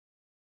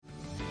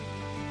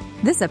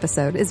This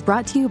episode is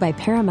brought to you by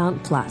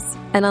Paramount Plus.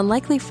 An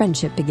unlikely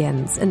friendship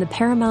begins in the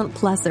Paramount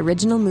Plus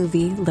original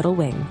movie Little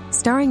Wing,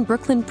 starring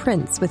Brooklyn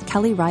Prince with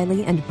Kelly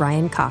Riley and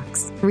Brian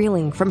Cox.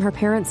 Reeling from her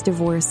parents'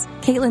 divorce,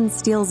 Caitlin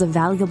steals a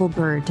valuable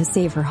bird to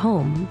save her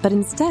home, but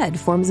instead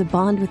forms a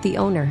bond with the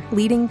owner,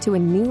 leading to a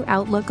new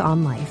outlook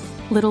on life.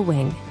 Little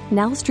Wing,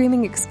 now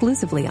streaming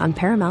exclusively on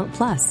Paramount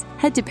Plus.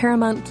 Head to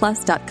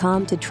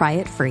ParamountPlus.com to try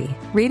it free.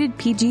 Rated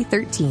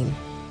PG-13.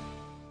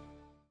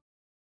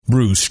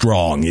 Brew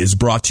Strong is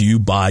brought to you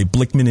by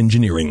Blickman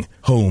Engineering,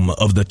 home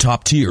of the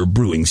top-tier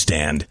brewing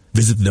stand.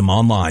 Visit them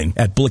online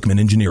at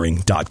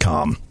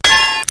blickmanengineering.com.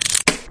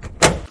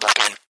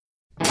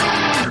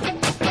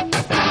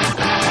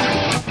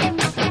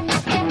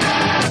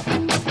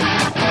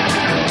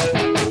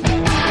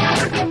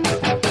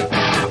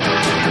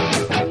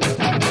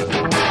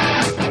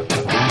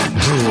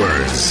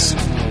 Brewers,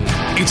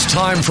 it's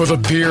time for the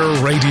beer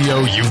radio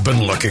you've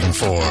been looking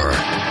for.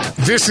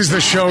 This is the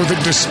show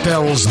that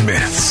dispels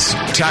myths,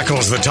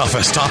 tackles the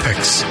toughest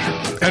topics,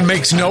 and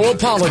makes no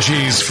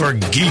apologies for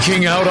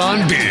geeking out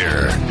on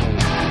beer.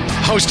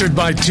 Hosted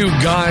by two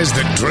guys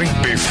that drink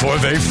before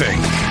they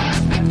think,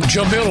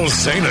 Jamil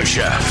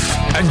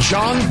Zainasheff and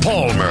John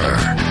Palmer.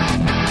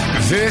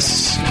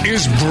 This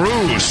is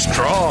Brew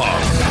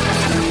Strong.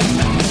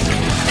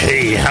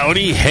 Hey,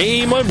 howdy,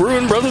 hey, my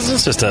brewing brothers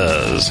and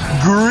sisters.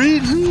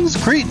 Greetings.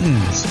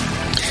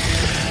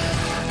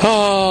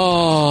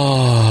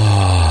 Oh,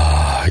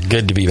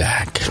 good to be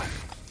back.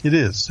 It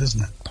is,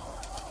 isn't it?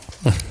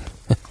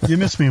 You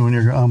miss me when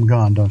I'm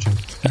gone, don't you?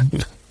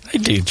 I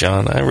do,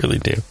 John. I really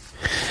do.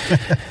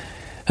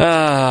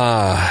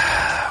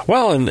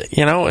 Well, and,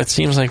 you know, it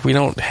seems like we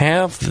don't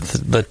have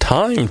the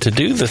time to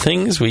do the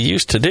things we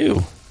used to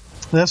do.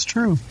 That's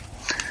true.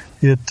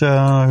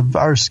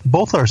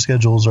 Both our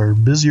schedules are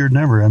busier than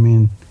ever. I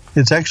mean,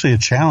 it's actually a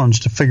challenge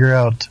to figure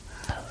out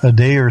a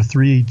day or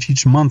three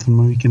each month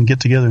when we can get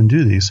together and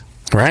do these.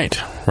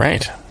 Right.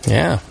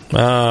 Yeah.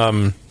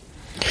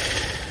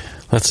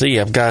 Let's see.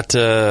 I've got,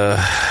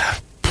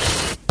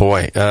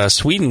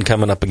 Sweden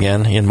coming up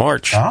again in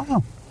March.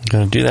 Oh.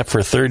 Going to do that for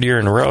a third year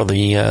in a row.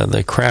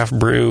 The Craft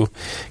Brew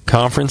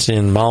Conference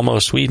in Malmo,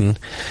 Sweden.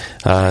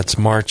 It's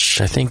March,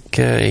 I think,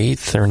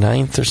 8th or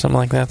 9th or something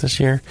like that this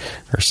year,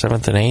 or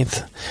 7th and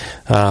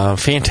 8th.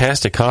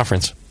 Fantastic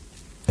conference.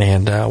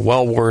 And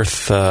well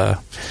worth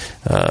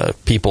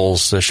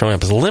people's showing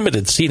up. It's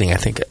limited seating, I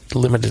think,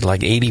 limited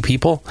like 80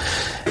 people.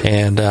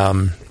 And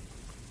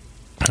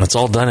it's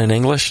all done in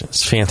English.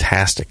 It's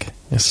fantastic.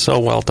 It's so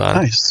well done.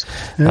 Nice.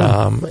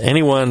 Yeah.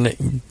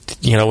 Anyone,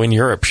 in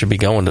Europe should be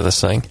going to this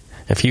thing.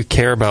 If you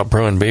care about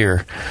brewing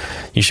beer,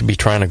 you should be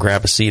trying to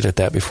grab a seat at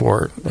that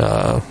before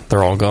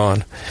they're all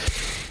gone.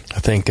 I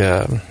think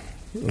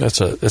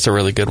it's a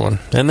really good one.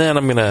 And then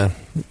I'm going to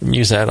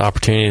use that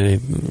opportunity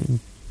to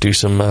do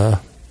some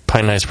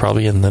pint nights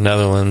probably in the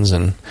Netherlands,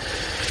 and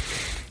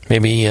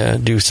maybe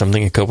do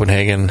something in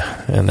Copenhagen,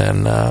 and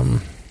then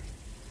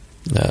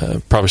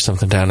probably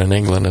something down in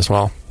England as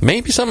well.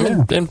 Maybe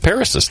something in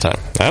Paris this time.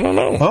 I don't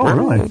know. Oh,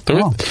 really?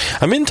 Oh.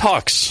 I'm in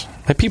talks.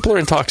 My people are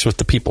in talks with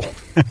the people.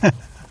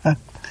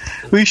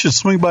 We should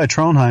swing by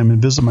Trondheim and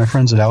visit my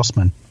friends at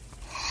Ausman.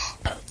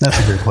 That's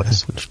a great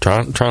place.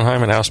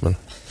 Trondheim and Ausman.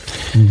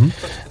 Mm-hmm.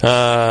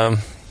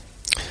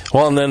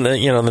 Well, and then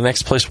the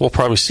next place we'll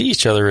probably see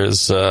each other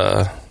is,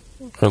 or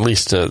at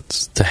least to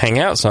hang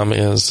out some,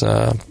 is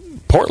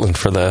Portland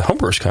for the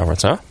Homebrewers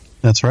Conference, huh?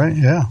 That's right.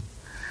 Yeah.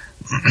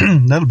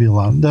 That'll be a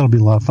lot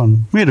of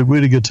fun. We had a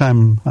good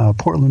time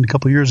Portland a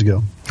couple of years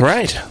ago.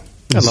 Right.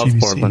 I love CBC.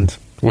 Portland.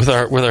 With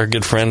our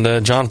good friend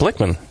John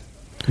Blickman.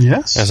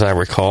 Yes. As I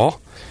recall.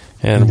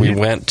 And we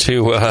went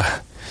to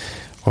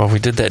we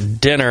did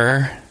that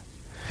dinner.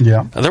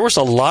 Yeah. There was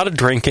a lot of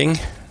drinking.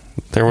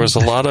 There was a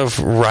lot of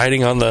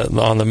riding on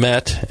the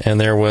Met, and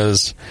there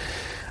was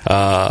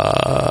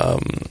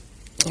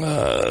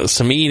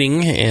some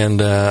eating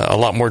and a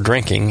lot more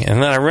drinking.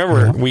 And then I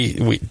remember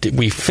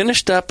we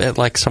finished up at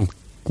like some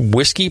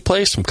whiskey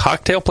place, some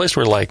cocktail place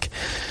where like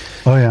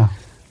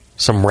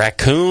some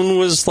raccoon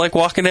was like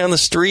walking down the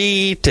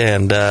street,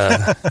 and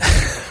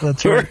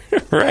that's right.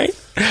 Right?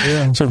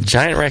 Yeah. Some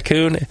giant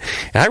raccoon. And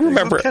I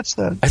remember catch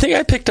that. I think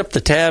I picked up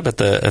the tab at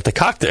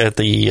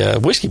the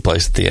whiskey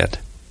place at the end.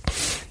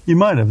 You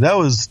might have. That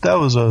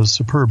was a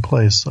superb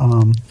place.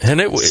 And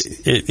it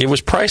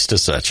was priced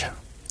as such.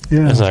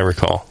 Yeah. As I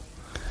recall.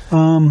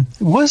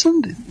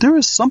 Wasn't there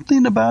was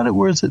something about it?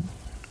 Where is it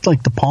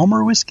like the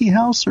Palmer Whiskey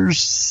House or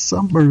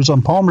it was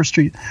on Palmer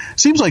Street?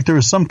 Seems like there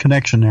was some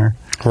connection there.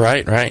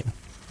 Right.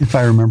 If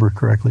I remember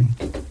correctly.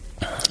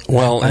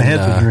 Well, I had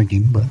been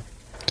drinking, but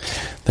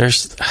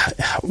there's,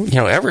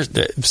 ever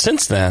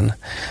since then,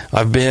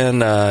 I've been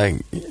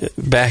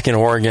back in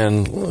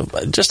Oregon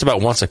just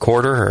about once a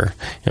quarter, or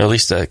at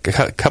least a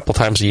couple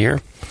times a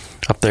year,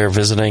 up there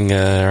visiting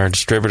our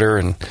distributor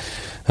and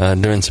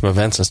doing some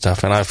events and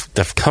stuff. And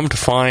I've come to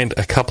find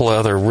a couple of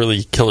other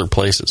really killer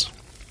places.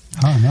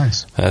 Oh,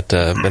 nice. That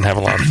I've been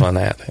having a lot of fun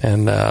at.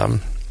 And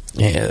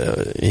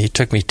he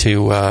took me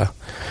to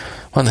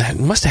one that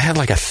must have had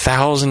like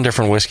 1,000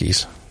 different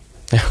whiskeys.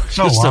 It was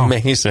just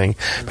amazing.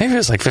 Maybe it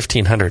was like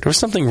 1,500. It was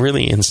something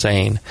really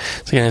insane.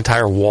 It's like an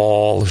entire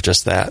wall of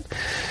just that.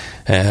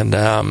 And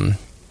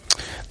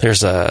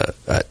there's a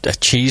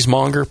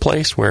cheesemonger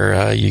place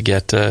where you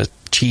get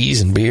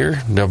cheese and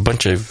beer, a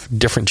bunch of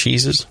different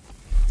cheeses.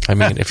 I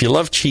mean, if you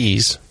love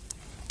cheese,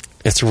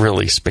 it's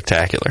really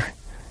spectacular.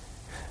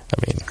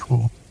 I mean,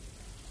 cool.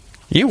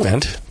 You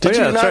went. Did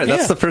you that's not? right.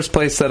 That's the first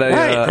place that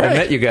I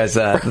met you guys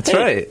at. That's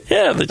right.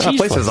 Yeah, the cheese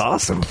place is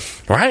awesome.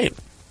 Right.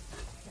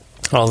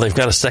 Well, they've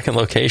got a second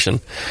location.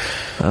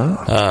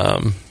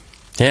 Oh.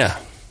 Yeah.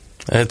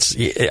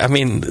 I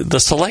mean, the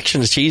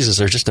selection of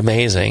cheeses are just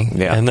amazing.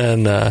 Yeah. And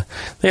then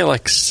they have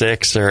like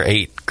 6 or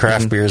 8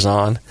 craft beers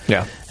on.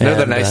 Yeah. They're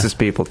the nicest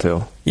people,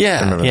 too.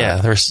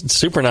 Yeah. They're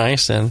super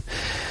nice. And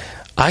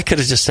I could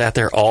have just sat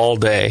there all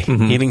day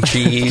eating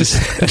cheese,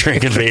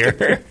 drinking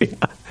beer.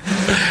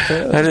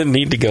 I didn't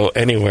need to go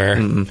anywhere.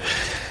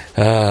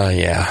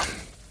 Yeah.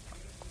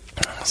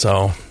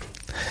 So,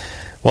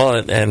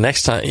 well, and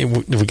next time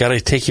we got to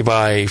take you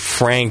by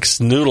Frank's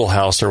Noodle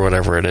House or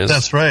whatever it is.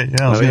 That's right.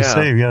 Yeah, I was going to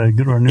say we got to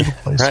go to our noodle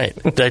place. Right.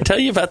 Did I tell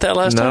you about that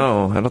last time?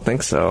 No, I don't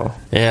think so.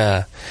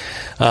 Yeah.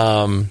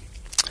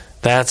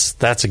 That's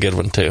a good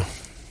one too.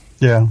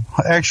 Yeah,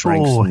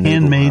 actual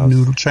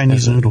handmade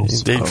Chinese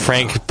noodles.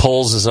 Frank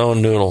pulls his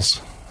own noodles.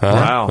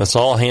 Wow. That's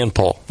all hand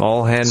pull.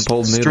 All hand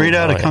pulled noodles. Straight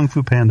out of Kung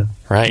Fu Panda.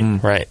 Right,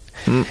 right.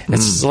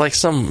 It's like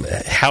some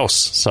house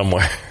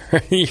somewhere.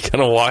 You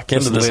kind of walk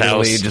into this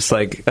house. Just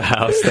like a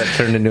house that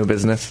turned into a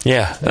business.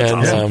 Yeah. That's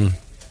awesome.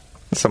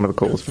 Some of the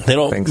coolest They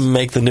don't things.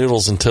 make the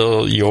noodles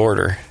until you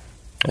order.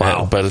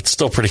 Wow. But it's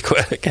still pretty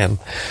quick. And,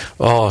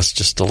 it's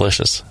just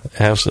delicious.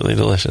 Absolutely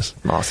delicious.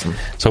 Awesome.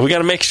 So we got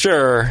to make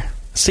sure...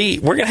 See,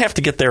 we're going to have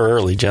to get there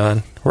early,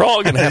 John. We're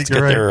all going to have to get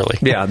there early.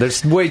 Yeah,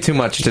 there's way too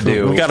much to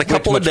do. We've got a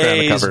couple of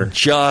days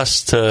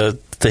just to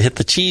hit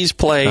the cheese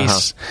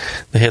place,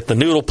 to hit the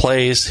noodle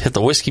place, hit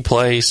the whiskey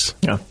place.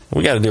 Yeah.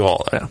 We got to do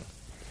all that. Yeah.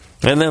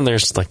 And then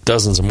there's like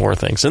dozens of more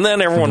things. And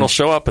then everyone will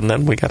show up, and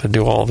then we got to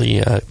do all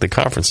the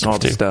conference stuff,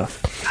 too.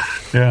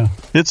 Stuff. Yeah,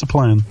 it's a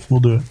plan.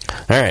 We'll do it.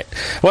 All right.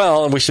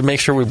 Well, we should make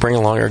sure we bring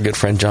along our good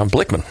friend John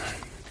Blickman.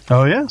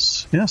 Oh,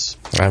 yes.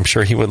 I'm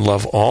sure he would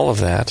love all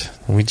of that.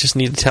 We just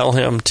need to tell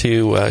him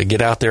to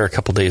get out there a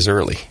couple days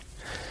early.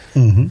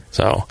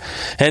 So,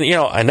 and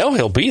I know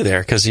he'll be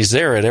there because he's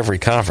there at every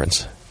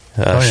conference,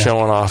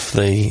 showing off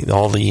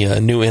all the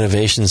new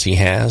innovations he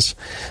has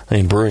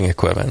in brewing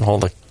equipment, all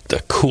the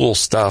cool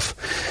stuff.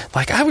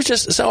 Like I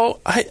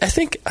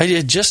think I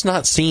had just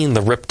not seen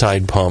the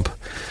Riptide pump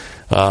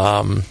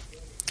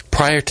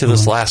prior to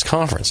this last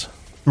conference.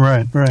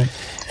 Right.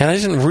 And I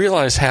didn't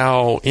realize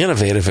how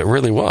innovative it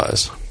really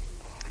was.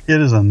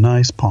 It is a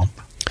nice pump.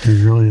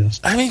 It really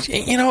is. I mean,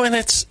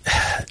 and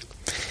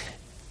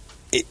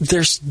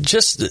there's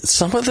just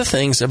some of the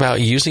things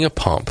about using a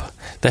pump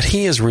that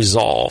he has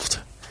resolved.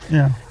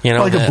 Yeah.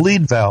 Like a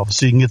bleed valve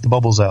so you can get the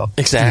bubbles out.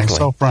 Exactly.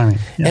 Self-priming.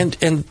 Yeah.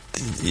 And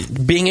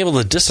being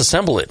able to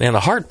disassemble it in a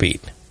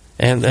heartbeat.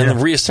 And then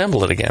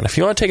reassemble it again. If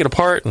you want to take it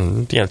apart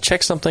and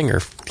check something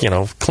or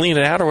clean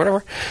it out or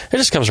whatever, it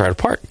just comes right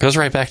apart. It goes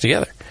right back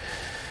together.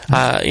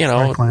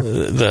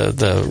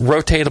 The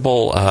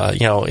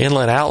rotatable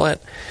inlet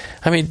outlet.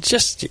 I mean,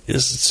 just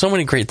so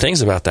many great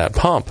things about that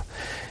pump.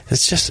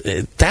 It's just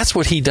that's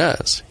what he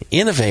does.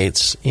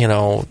 Innovates.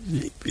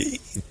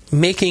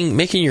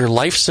 Making your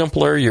life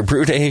simpler, your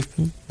brew day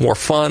more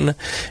fun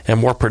and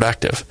more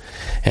productive.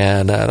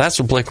 And that's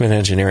what Blickman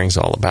Engineering is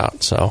all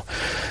about. So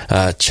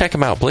check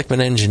them out,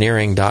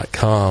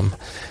 blickmanengineering.com.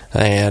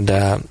 And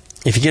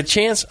if you get a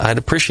chance, I'd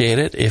appreciate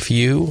it if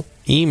you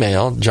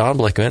email John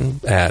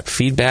Blickman at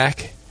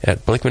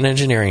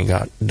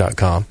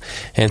feedback@blickmanengineering.com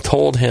and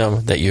told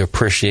him that you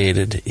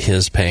appreciated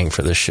his paying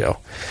for this show.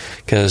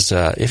 Because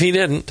if he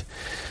didn't,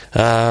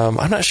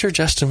 I'm not sure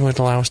Justin would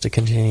allow us to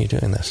continue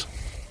doing this.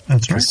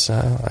 That's right.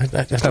 I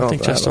don't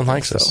think Justin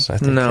likes us. I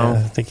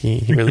think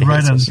he really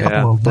hates us.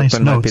 Yeah,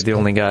 Blickman might be the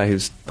only guy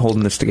who's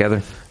holding this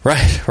together.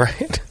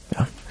 Right.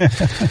 Yeah.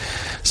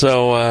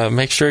 So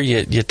make sure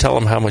you tell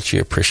him how much you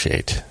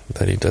appreciate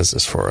that he does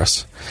this for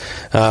us.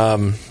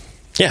 And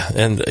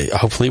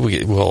hopefully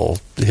he'll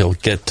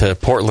get to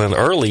Portland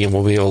early and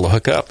we'll be able to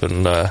hook up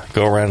and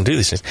go around and do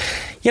these things.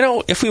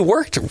 If we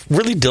worked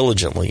really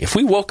diligently, if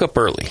we woke up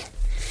early,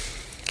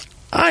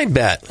 I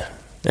bet...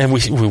 And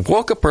we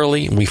woke up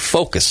early, and we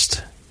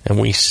focused, and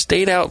we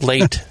stayed out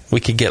late.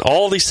 We could get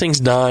all these things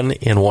done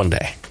in one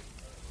day.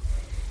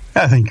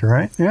 I think you're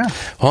right, yeah.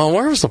 Well,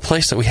 where was the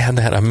place that we had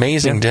that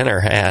amazing dinner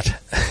at?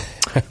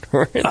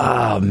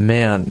 Oh,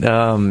 man.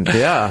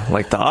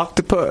 Like the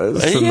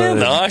octopus.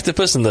 The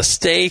octopus and the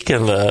steak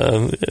and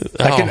the...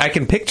 I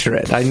can picture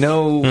it. I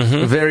know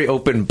a very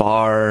open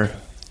bar,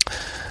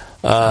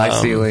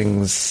 high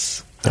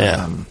ceilings.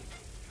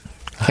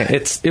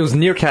 It was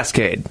near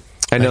Cascade.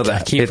 I know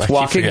that. It's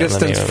walking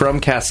distance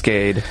from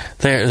Cascade.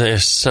 They're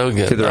so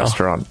good. To the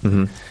restaurant.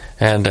 Mm-hmm.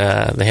 And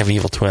they have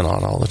Evil Twin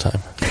on all the time.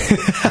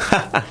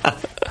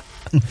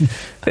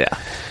 Yeah.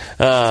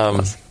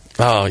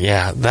 Oh,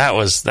 yeah. That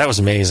was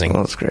amazing.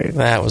 That was great.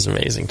 That was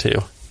amazing,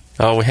 too.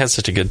 Oh, we had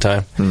such a good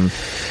time.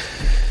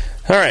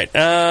 All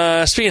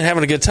right. Speaking of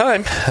having a good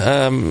time,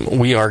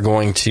 we are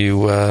going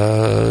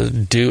to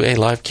do a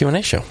live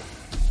Q&A show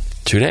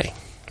today,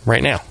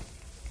 right now.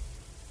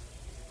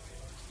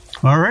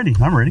 Alrighty,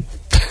 I'm ready.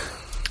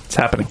 It's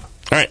happening.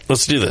 All right,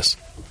 let's do this.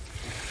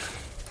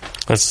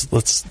 Let's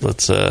light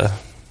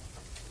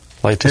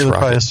this Taylor probably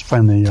rocket. has to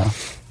find the.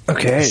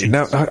 Okay,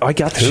 now I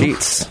got the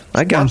sheets.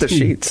 I got the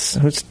sheets.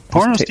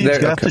 Porno Steve's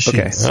got the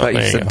Okay, sheets. I thought there you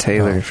you said go.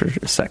 Taylor for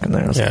a second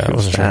there. I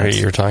wasn't sure who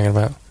you were talking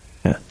about.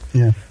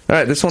 Yeah. All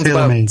right, this one's Tailor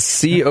about made.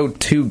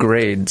 CO2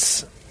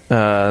 grades.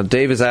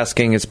 Dave is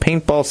asking, is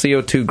paintball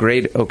CO2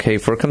 grade okay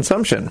for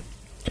consumption?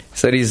 He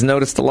said he's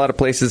noticed a lot of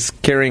places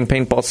carrying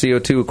paintball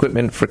CO2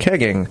 equipment for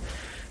kegging.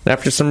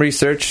 After some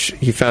research,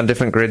 he found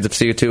different grades of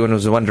CO2 and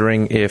was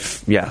wondering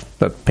if,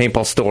 the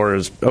paintball store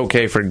is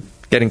okay for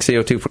getting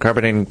CO2 for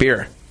carbonating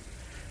beer.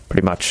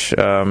 Pretty much.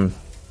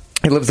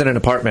 He lives in an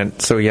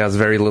apartment, so he has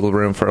very little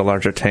room for a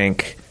larger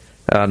tank.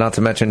 Not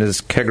to mention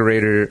his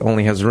kegerator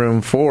only has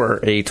room for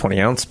a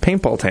 20-ounce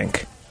paintball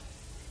tank.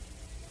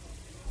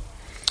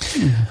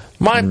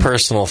 My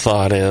personal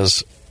thought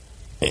is,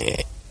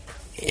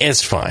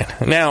 it's fine.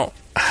 Now,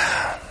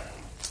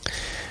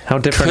 how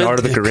different are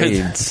the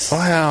grades?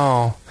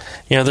 Well,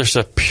 there's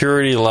a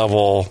purity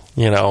level,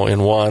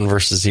 in one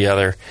versus the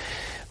other.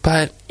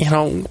 But,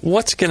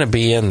 what's going to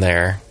be in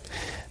there?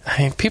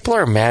 I mean, people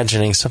are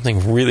imagining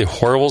something really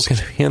horrible is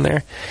going to be in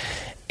there.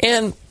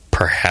 And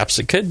perhaps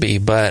it could be,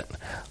 but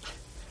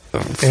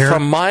Air.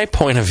 from my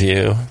point of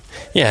view,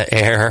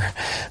 air.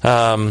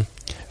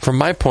 From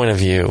my point of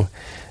view,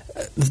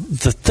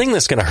 the thing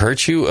that's going to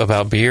hurt you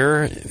about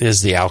beer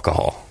is the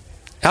alcohol.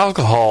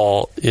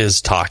 Alcohol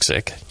is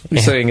toxic.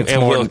 You're saying it's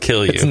and more, will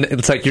kill you.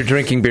 It's like you're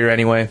drinking beer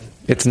anyway.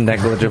 It's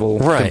negligible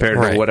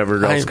compared to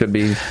whatever else could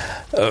be.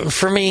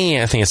 For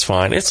me, I think it's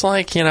fine. It's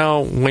like,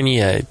 when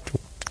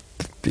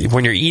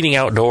you're eating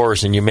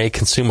outdoors and you may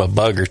consume a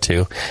bug or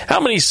two. How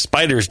many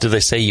spiders do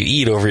they say you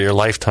eat over your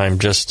lifetime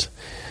just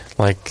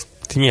like,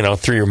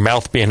 through your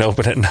mouth being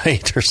open at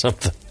night or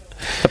something?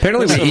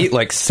 Apparently we eat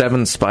like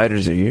 7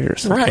 spiders a year.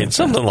 Right,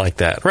 something like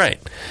that. Right.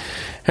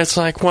 It's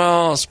like,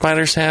 well,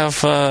 spiders have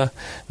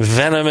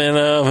venom in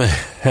them,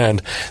 and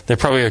they're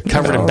probably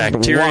covered in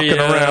bacteria. Walking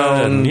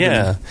around.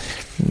 And,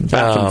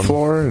 bathroom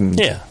floor. And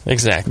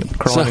exactly.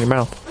 Crawling in your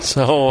mouth.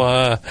 So,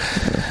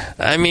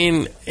 I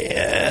mean,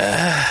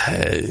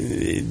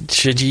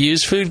 should you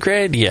use food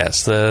grade?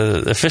 Yes.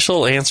 The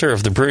official answer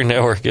of the Brew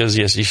Network is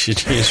yes, you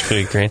should use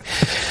food grade.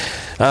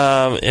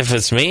 If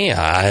it's me,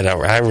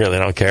 I really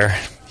don't care.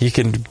 You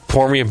can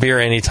pour me a beer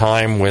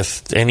anytime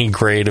with any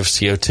grade of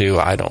CO2.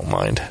 I don't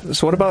mind.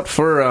 So what about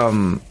for,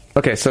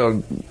 okay,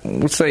 so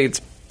let's say it's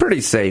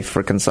pretty safe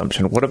for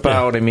consumption. What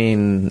about,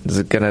 is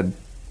it going to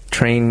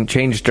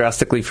change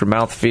drastically for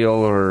mouthfeel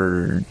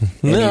or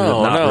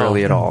not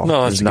really at all?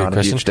 No, that's not a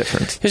good huge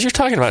difference. Because you're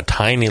talking about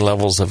tiny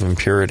levels of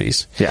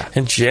impurities. Yeah.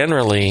 And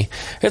generally,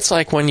 it's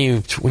like when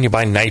you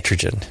buy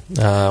nitrogen.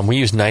 We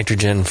use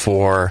nitrogen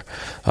for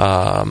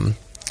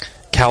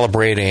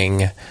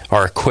calibrating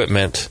our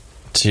equipment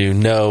to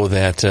know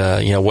that,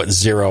 what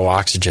zero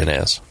oxygen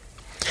is.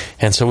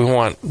 And so we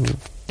want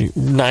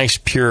nice,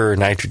 pure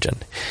nitrogen.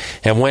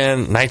 And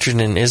when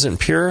nitrogen isn't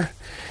pure,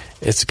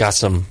 it's got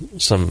some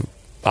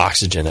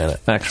oxygen in it.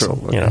 Actual,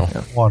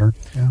 water.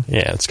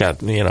 Yeah, it's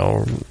got, a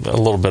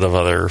little bit of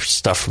other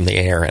stuff from the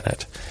air in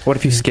it. What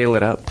if you scale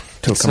it up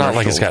to It's not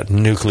like it's got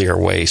nuclear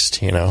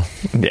waste, Yeah.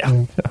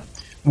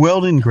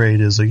 Welding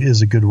grade is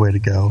a good way to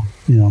go.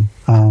 You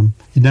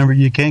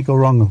can't go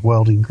wrong with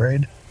welding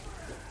grade.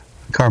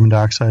 Carbon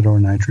dioxide or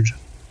nitrogen.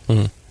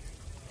 Mm.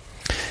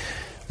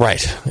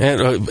 Right.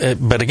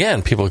 But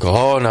again, people go,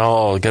 oh,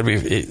 no, it got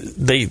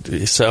to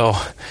be... So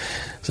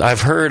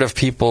I've heard of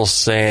people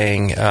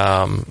saying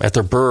at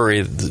their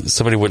brewery,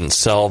 somebody wouldn't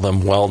sell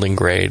them welding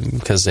grade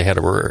because they had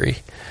a brewery.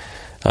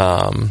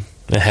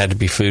 It had to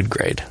be food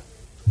grade.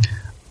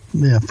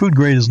 Yeah, food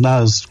grade is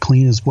not as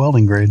clean as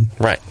welding grade.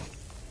 Right.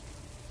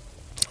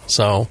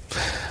 So,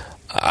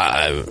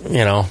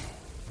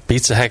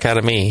 beats the heck out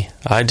of me.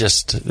 I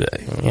just,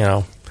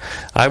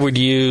 I would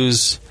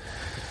use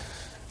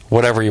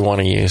whatever you want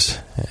to use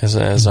as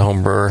a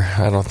home brewer.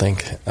 I don't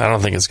think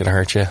it's going to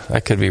hurt you. I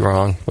could be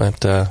wrong,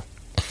 but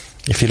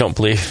if you don't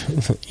believe,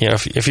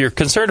 if you're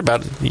concerned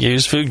about it,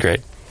 use food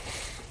grade.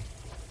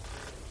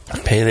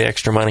 Pay the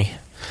extra money.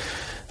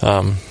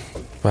 But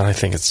I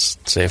think it's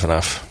safe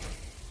enough.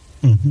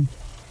 Mm-hmm.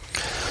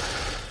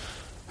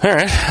 All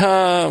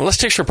right, let's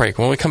take a short break.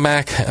 When we come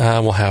back,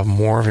 we'll have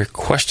more of your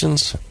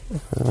questions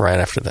right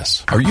after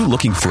this. Are you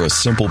looking for a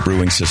simple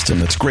brewing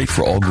system that's great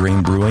for all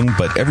grain brewing,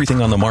 but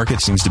everything on the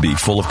market seems to be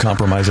full of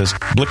compromises?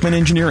 Blickman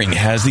Engineering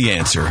has the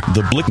answer.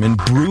 The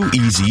Blickman Brew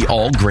Easy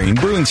All Grain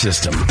Brewing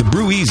System. The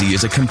Brew Easy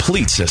is a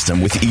complete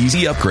system with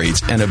easy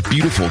upgrades and a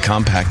beautiful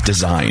compact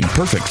design,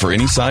 perfect for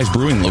any size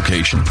brewing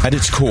location. At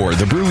its core,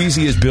 the Brew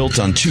Easy is built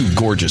on 2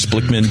 gorgeous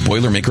Blickman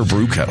Boilermaker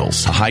brew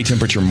kettles, a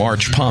high-temperature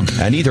March pump,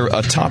 and either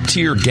a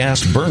top-tier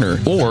gas burner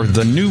or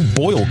the new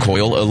Boil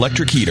Coil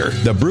electric heater.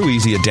 The Brew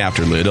Easy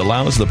adapter lid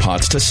allows the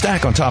pots to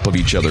stack on top of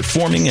each other,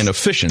 forming an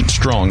efficient,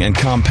 strong, and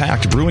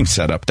compact brewing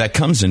setup that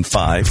comes in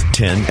 5,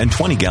 10, and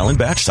 20-gallon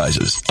batch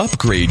sizes.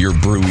 Upgrade your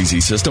Brew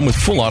Easy system with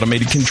full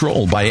automated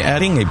control by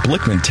adding a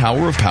Blickman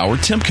Tower of Power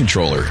temp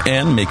controller,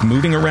 and make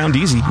moving around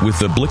easy with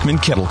the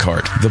Blickman Kettle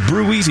Cart. The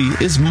Brew Easy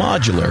is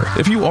modular.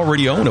 If you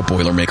already own a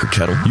Boilermaker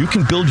kettle, you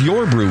can build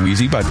your Brew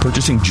Easy by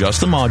purchasing just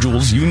the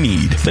modules you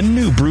need. The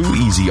new Brew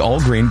Easy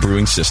all-grain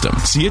brewing system.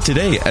 See it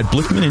today at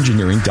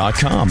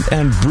BlickmanEngineering.com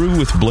and brew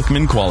with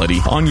Blickman quality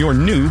on your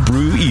new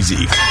Brew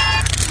Easy.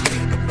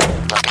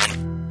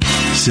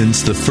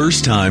 Since the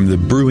first time the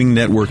Brewing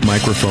Network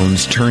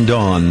microphones turned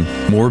on,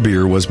 More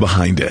Beer was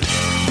behind it.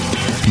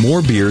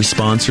 More Beer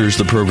sponsors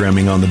the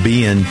programming on the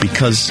BN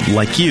because,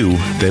 like you,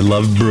 they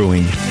love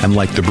brewing, and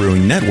like the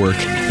Brewing Network,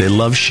 they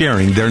love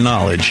sharing their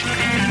knowledge.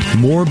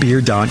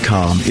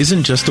 Morebeer.com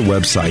isn't just a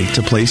website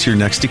to place your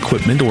next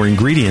equipment or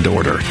ingredient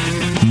order.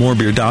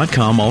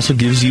 Morebeer.com also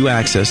gives you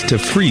access to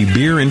free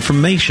beer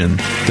information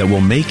that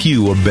will make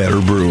you a better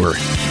brewer.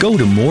 Go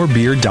to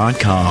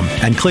morebeer.com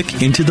and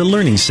click into the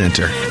Learning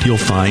Center. You'll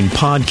find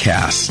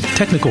podcasts,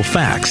 technical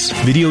facts,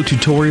 video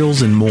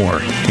tutorials, and more,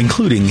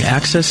 including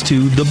access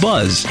to The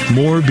Buzz,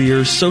 More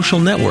Beer's social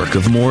network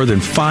of more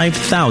than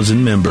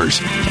 5,000 members.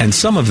 And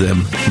some of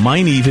them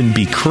might even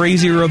be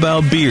crazier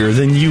about beer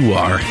than you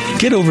are.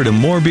 Get over to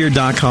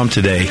morebeer.com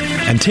today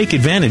and take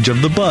advantage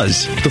of The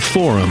Buzz, the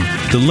forum,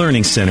 the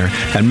Learning Center,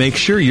 and make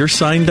sure you're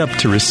signed up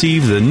to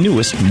receive the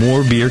newest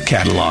More Beer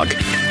catalog.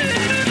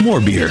 More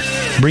Beer,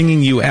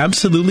 bringing you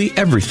absolutely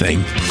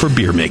everything for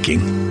beer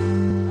making.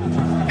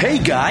 Hey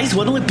guys,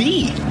 what'll it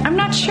be? I'm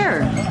not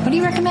sure. What do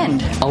you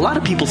recommend? A lot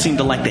of people seem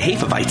to like the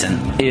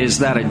Hefeweizen. Is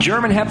that a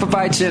German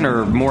Hefeweizen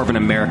or more of an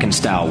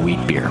American-style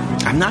wheat beer?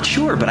 I'm not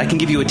sure, but I can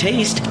give you a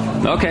taste.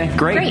 Okay,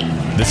 great.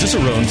 The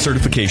Cicerone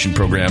Certification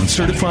Program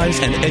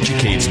certifies and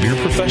educates beer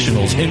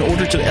professionals in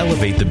order to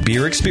elevate the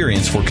beer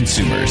experience for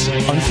consumers.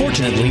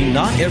 Unfortunately,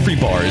 not every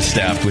bar is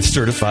staffed with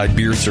certified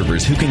beer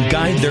servers who can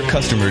guide their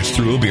customers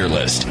through a beer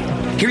list.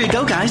 Here you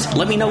go, guys.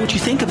 Let me know what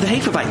you think of the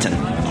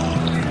Hefeweizen.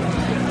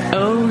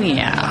 Oh,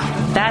 yeah.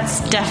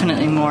 That's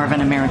definitely more of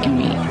an American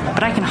meat.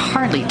 But I can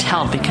hardly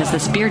tell because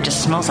this beer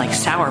just smells like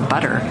sour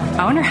butter.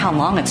 I wonder how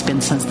long it's been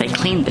since they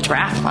cleaned the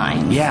draft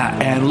line. Yeah,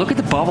 and look at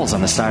the bubbles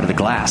on the side of the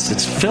glass.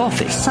 It's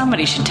filthy.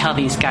 Somebody should tell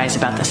these guys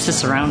about the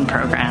Cicerone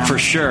program. For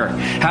sure.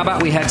 How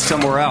about we head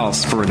somewhere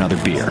else for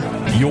another beer?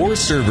 Your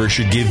server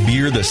should give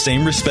beer the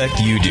same respect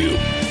you do.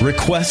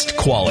 Request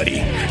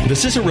quality. The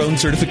Cicerone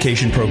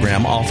Certification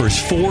Program offers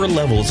 4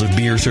 levels of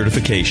beer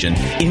certification,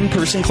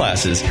 in-person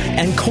classes,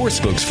 and course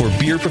books for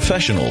beer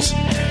professionals.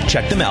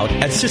 Check them out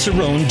at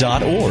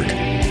cicerone.org.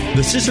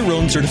 The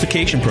Cicerone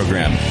Certification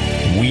Program.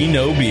 We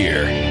know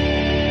beer.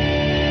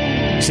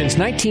 Since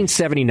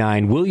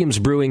 1979, Williams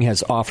Brewing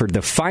has offered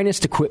the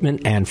finest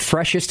equipment and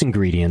freshest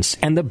ingredients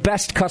and the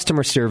best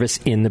customer service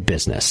in the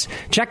business.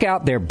 Check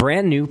out their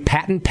brand new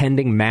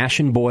patent-pending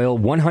mash and boil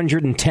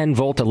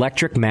 110-volt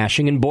electric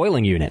mashing and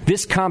boiling unit.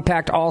 This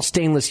compact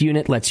all-stainless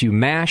unit lets you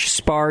mash,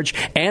 sparge,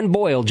 and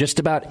boil just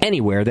about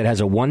anywhere that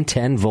has a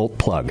 110-volt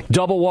plug.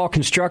 Double-wall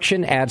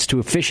construction adds to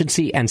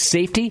efficiency and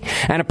safety,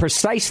 and a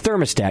precise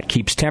thermostat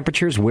keeps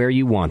temperatures where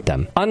you want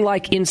them.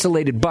 Unlike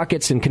insulated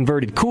buckets and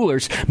converted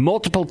coolers,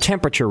 multiple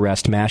temperature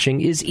rest mashing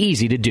is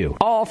easy to do,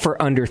 all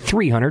for under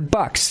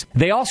 $300.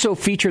 They also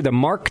feature the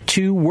Mark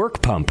II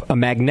work pump, a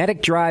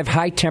magnetic drive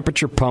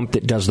high-temperature pump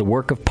that does the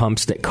work of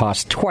pumps that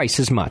cost twice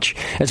as much,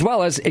 as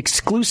well as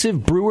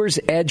exclusive Brewer's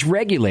Edge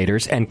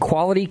regulators and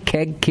quality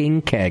Keg King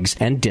kegs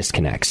and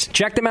disconnects.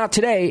 Check them out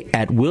today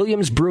at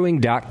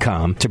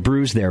williamsbrewing.com to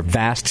brews their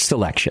vast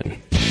selection.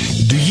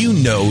 Do you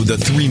know the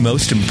 3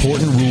 most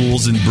important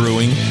rules in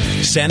brewing?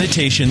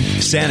 Sanitation,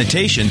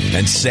 sanitation,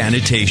 and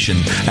sanitation.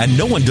 And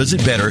no one does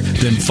it better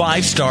than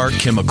 5-Star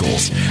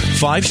Chemicals.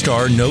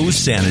 5-Star knows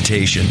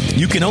sanitation.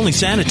 You can only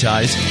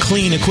sanitize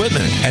clean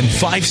equipment. And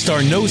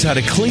 5-Star knows how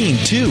to clean,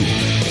 too.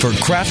 For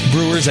craft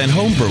brewers and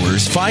home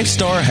brewers,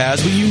 5-Star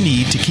has what you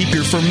need to keep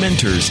your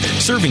fermenters,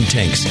 serving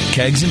tanks,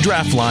 kegs, and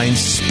draft lines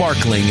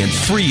sparkling and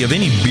free of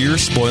any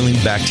beer-spoiling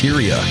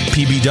bacteria.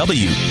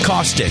 PBW,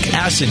 caustic,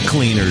 acid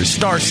cleaners,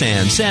 Star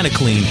Sand,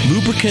 SaniClean,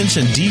 lubricants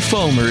and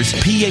defoamers,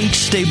 pH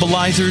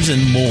stabilizers,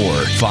 and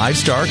more.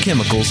 5-Star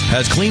Chemicals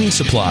has cleaning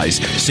supplies,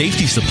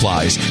 safety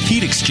supplies,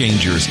 heat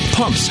exchangers,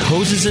 pumps,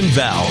 hoses, and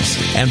valves.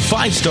 And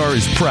 5-Star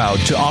is proud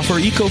to offer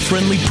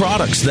eco-friendly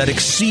products that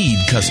exceed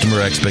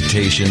customer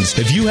expectations.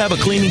 If you have a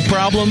cleaning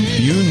problem,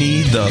 you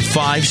need the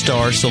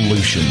 5-Star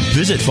solution.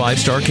 Visit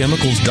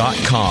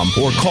 5starchemicals.com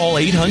or call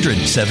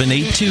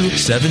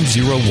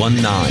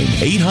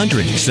 800-782-7019.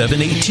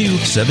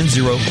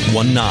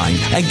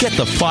 800-782-7019 and get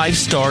the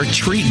 5-Star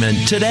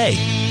treatment today.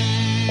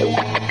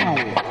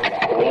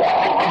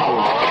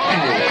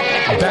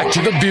 Back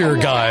to the beer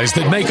guys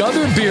that make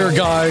other beer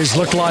guys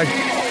look like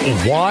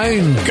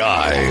wine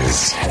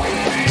guys.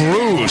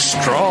 Brew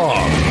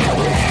strong.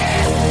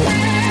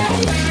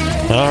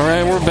 All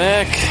right, we're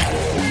back.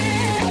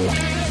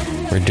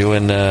 We're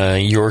doing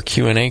your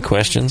Q&A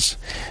questions.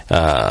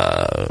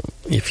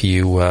 If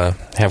you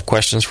have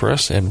questions for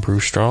us at Brew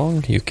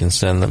Strong, you can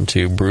send them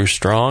to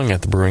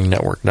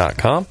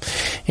brewstrong@thebrewingnetwork.com,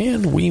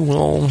 and we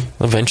will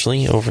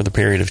eventually, over the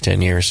period of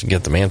 10 years,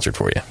 get them answered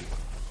for you.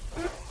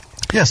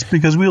 Yes,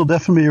 because we'll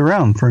definitely be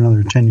around for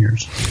another 10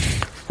 years.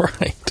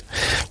 Right.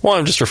 Well,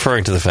 I'm just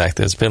referring to the fact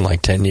that it's been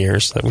like 10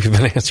 years that we've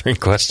been answering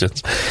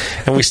questions,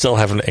 and we still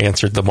haven't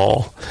answered them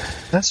all.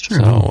 That's true.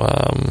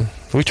 So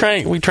we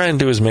try and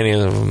do as many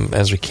of them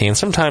as we can.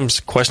 Sometimes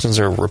questions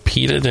are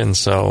repeated, and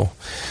so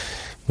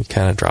we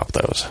kind of drop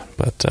those.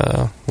 But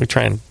we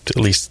try and at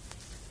least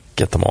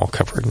get them all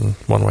covered in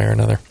one way or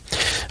another.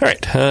 All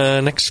right.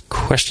 Next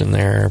question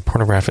there,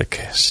 Pornographic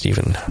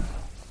Stephen.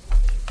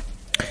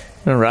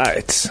 All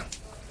right.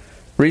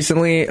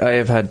 Recently, I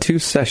have had 2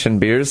 session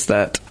beers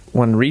that,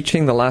 when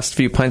reaching the last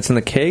few pints in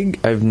the keg,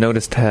 I've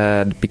noticed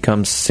had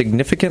become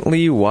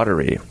significantly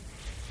watery.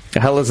 The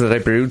Hellas that I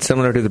brewed,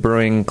 similar to the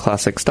Brewing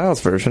Classic Styles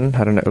version,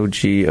 had an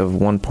OG of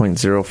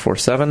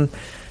 1.047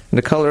 and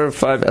a color of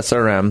 5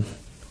 SRM.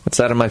 It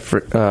sat in my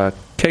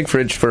keg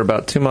fridge for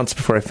about 2 months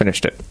before I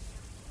finished it.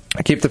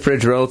 I keep the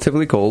fridge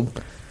relatively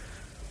cold,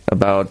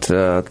 about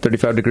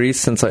 35 degrees,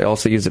 since I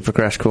also use it for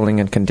crash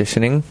cooling and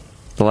conditioning.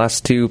 The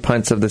last 2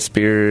 pints of this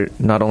beer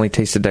not only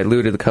tasted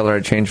diluted, the color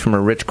had changed from a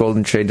rich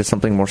golden shade to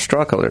something more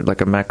straw-colored,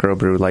 like a Macro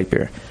Brew light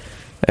beer.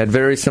 I had a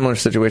very similar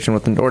situation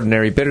with an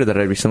ordinary bitter that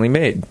I recently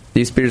made.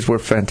 These beers were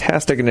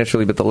fantastic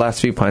initially, but the last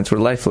few pints were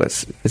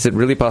lifeless. Is it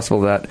really possible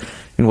that,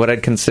 in what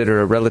I'd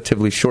consider a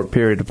relatively short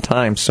period of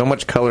time, so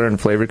much color and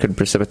flavor could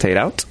precipitate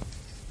out?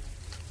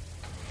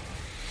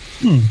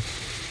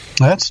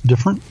 That's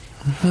different.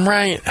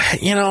 Right.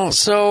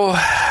 So,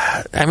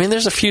 I mean,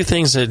 there's a few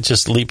things that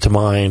just leap to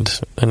mind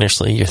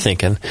initially. You're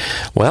thinking,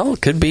 well,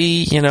 it could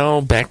be,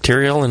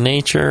 bacterial in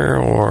nature,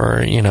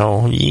 or,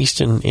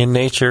 yeast in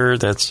nature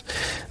that's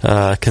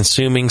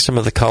consuming some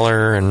of the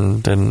color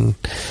and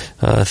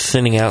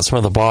thinning out some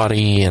of the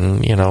body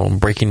and,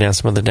 breaking down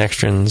some of the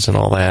dextrins and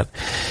all that.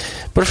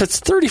 But if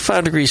it's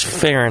 35 degrees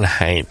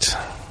Fahrenheit,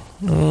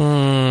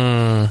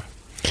 I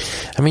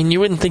mean, you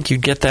wouldn't think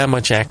you'd get that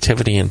much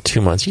activity in 2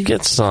 months. You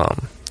get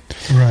some.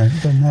 Right,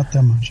 but not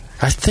that much.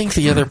 I think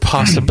the other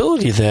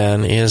possibility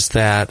then is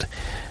that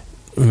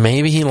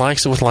maybe he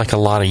likes it with like a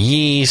lot of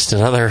yeast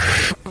and other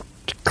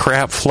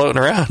crap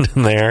floating around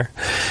in there,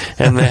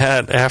 and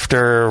that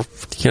after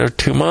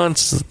 2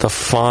 months the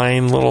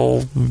fine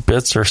little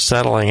bits are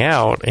settling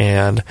out,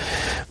 and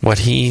what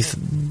he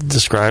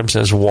describes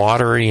as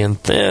watery and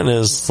thin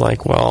is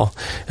like, well,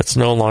 it's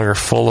no longer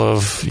full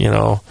of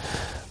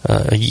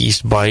a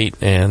yeast bite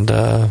and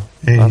other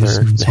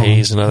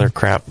haze and other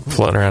crap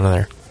floating around in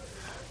there.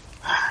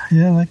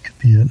 Yeah, that could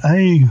be it.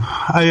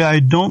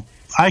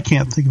 I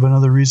can't think of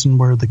another reason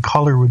where the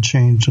color would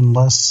change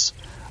unless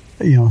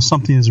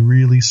something is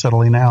really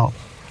settling out.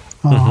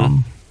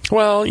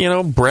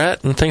 Well,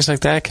 Brett and things like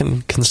that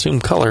can consume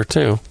color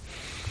too.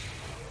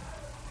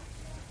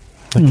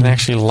 They can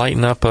actually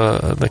lighten up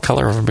the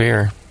color of a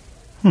beer.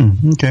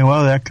 Okay,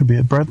 well, that could be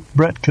it.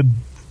 Brett could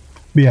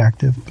be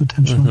active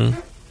potentially.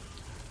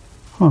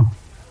 Huh.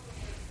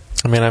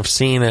 I mean, I've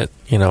seen it,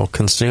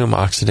 consume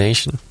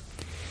oxidation.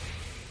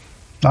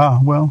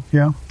 Well,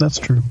 yeah, that's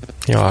true.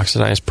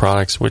 Oxidized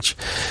products, which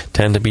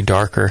tend to be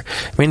darker.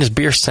 I mean, this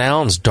beer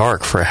sounds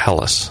dark for a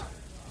Helles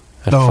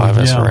at 5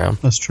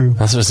 SRM. That's true.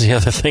 That was the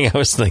other thing I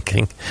was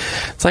thinking.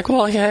 It's like,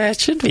 well, yeah,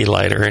 it should be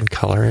lighter in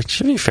color. It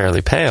should be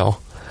fairly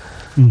pale.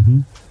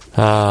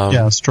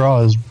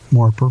 Straw is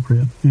more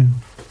appropriate. Yeah.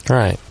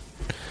 Right.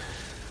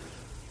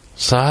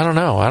 So I don't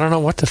know. I don't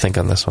know what to think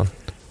on this one.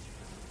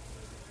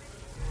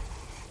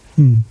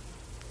 You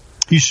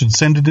should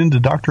send it into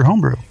Dr.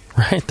 Homebrew.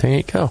 Right, there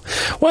you go.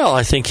 Well,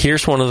 I think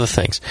here's one of the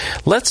things.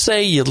 Let's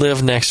say you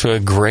live next to a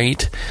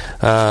great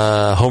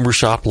homebrew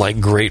shop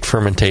like Great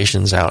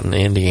Fermentations out in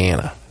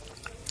Indiana.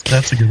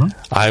 That's a good one.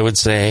 I would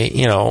say,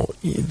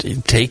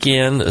 take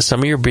in some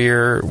of your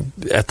beer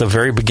at the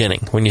very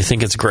beginning when you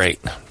think it's great.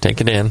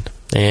 Take it in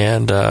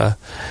and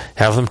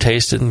have them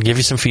taste it and give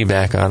you some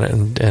feedback on it.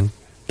 And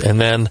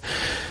then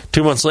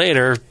 2 months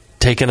later,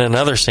 take in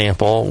another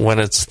sample when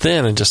it's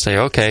thin and just say,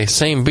 okay,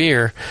 same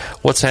beer,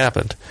 what's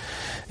happened?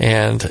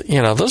 And,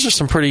 those are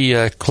some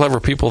pretty clever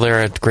people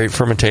there at Great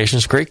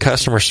Fermentations, great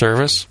customer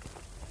service.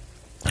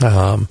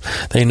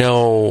 They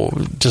know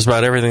just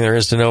about everything there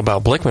is to know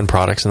about Blickman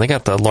products, and they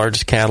got the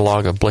largest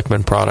catalog of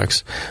Blickman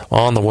products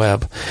on the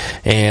web.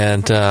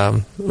 And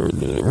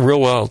real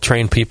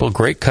well-trained people,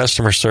 great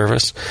customer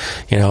service.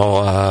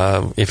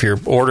 If you're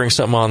ordering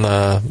something on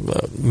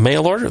the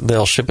mail order,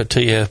 they'll ship it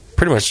to you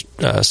pretty much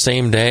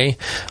same day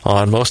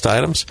on most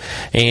items.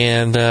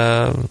 And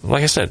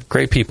like I said,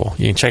 great people.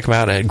 You can check them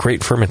out at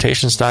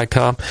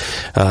greatfermentations.com.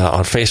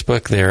 On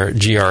Facebook, they're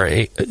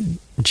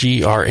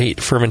GR8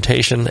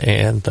 Fermentation,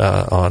 and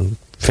on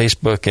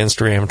Facebook,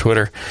 Instagram,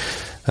 Twitter,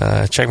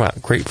 check them out,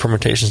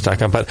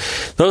 greatfermentations.com. But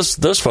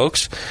those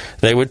folks,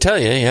 they would tell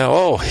you,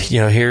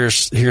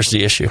 here's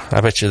the issue.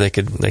 I bet you they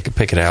could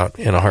pick it out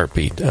in a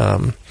heartbeat.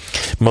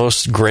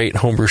 Most great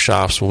homebrew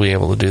shops will be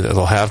able to do that.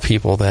 They'll have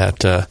people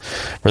that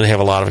really have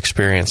a lot of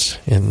experience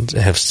and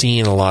have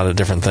seen a lot of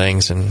different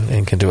things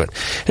and can do it.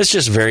 It's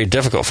just very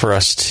difficult for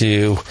us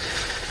to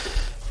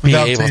be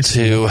able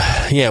to,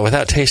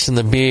 without tasting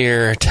the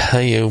beer,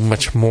 tell you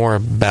much more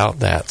about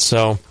that.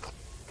 So,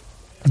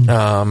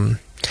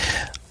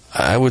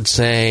 I would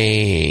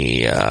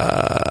say,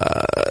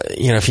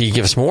 if you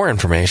give us more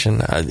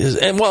information,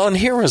 and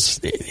here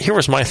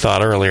was my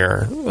thought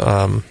earlier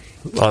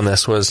on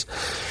this was,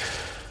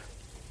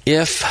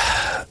 if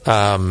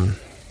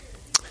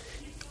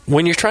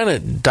when you're trying to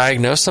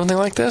diagnose something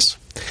like this,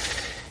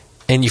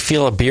 and you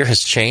feel a beer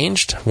has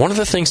changed, one of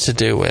the things to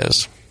do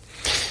is,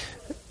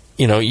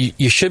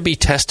 you should be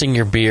testing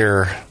your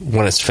beer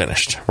when it's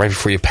finished, right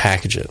before you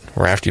package it,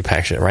 or after you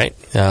package it, right?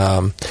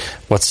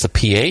 What's the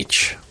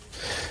pH?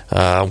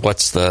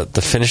 What's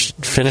the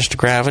finished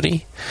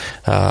gravity?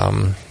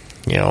 For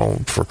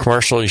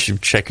commercial, you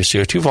should check your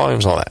CO2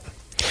 volumes, all that.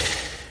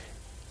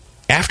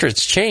 After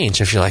it's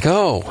changed, if you're like,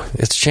 oh,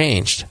 it's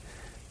changed,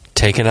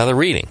 take another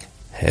reading.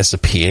 Is the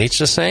pH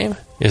the same?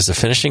 Is the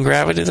finishing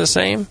gravity the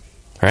same?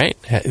 Right?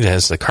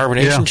 Has the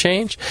carbonation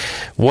changed?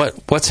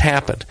 What's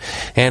happened?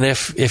 And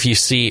if you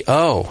see,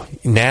 now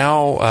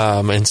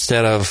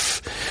instead of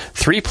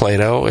 3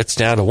 Plato, it's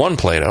down to 1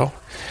 Plato.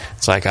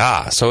 It's like,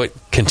 so it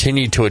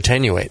continued to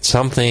attenuate.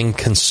 Something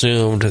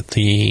consumed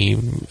the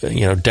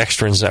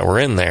dextrins that were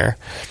in there,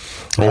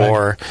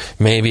 or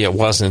maybe it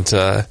wasn't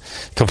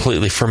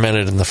completely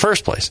fermented in the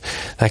first place.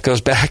 That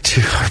goes back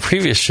to our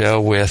previous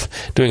show with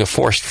doing a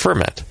forced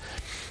ferment.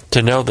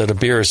 To know that a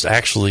beer is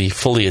actually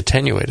fully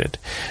attenuated.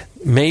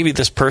 Maybe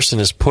this person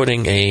is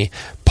putting a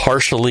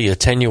partially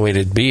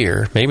attenuated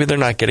beer. Maybe they're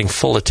not getting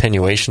full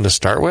attenuation to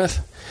start with,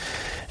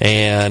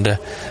 and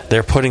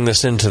they're putting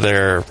this into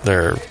their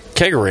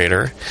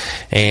kegerator,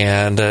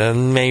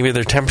 and maybe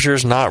their temperature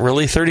is not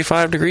really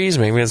 35 degrees.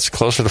 Maybe it's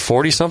closer to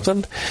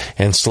 40-something,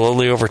 and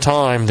slowly over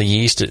time, the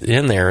yeast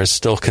in there is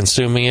still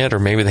consuming it, or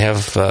maybe they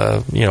have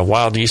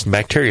wild yeast and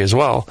bacteria as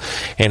well,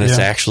 and it's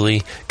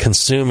actually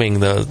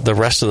consuming the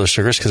rest of the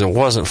sugars because it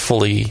wasn't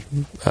fully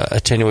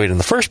attenuated in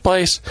the first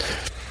place,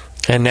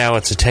 and now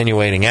it's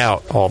attenuating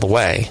out all the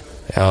way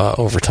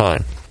over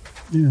time.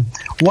 Yeah.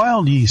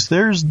 Wild yeast.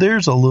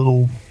 There's a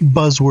little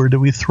buzzword that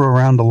we throw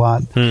around a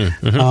lot,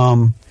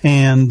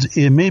 and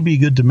it may be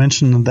good to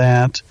mention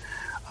that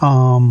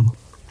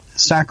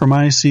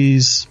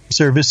Saccharomyces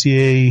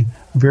cerevisiae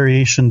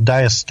variation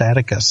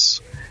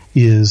diastaticus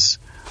is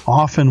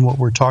often what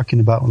we're talking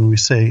about when we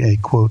say a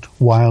quote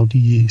wild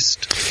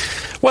yeast.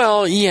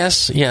 Well,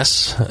 yes.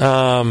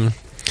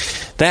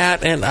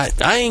 That, and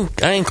I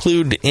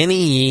include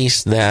any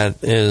yeast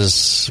that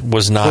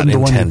was not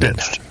intended.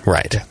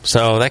 Right.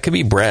 So that could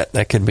be Brett.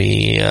 That could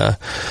be,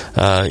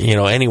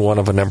 any one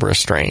of a number of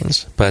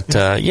strains. But,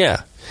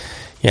 yeah,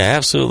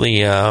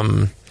 absolutely.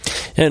 And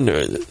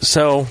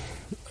so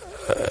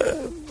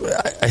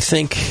I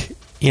think,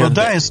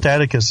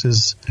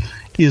 diastaticus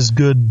is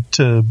good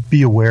to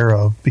be aware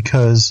of,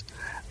 because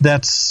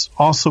that's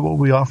also what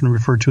we often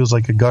refer to as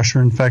like a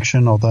gusher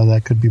infection, although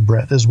that could be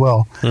Brett as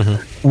well,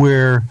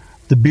 where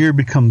the beer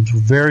becomes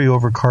very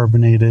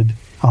overcarbonated.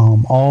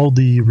 All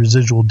the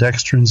residual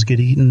dextrins get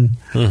eaten,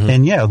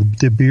 and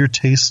the beer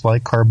tastes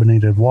like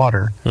carbonated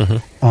water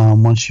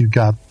once you've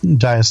got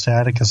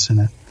diastaticus in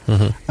it,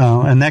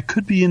 and that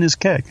could be in his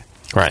keg.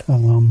 Right.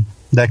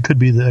 That could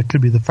be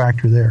the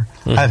factor there.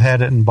 I've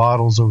had it in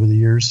bottles over the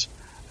years,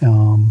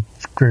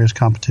 various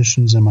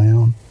competitions and my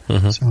own.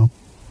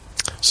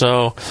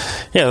 So,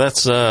 yeah,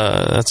 that's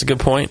a good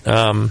point.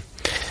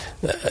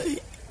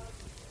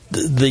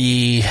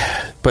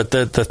 But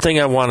the thing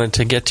I wanted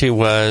to get to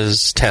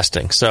was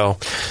testing. So,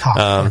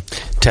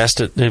 test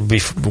it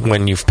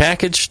when you've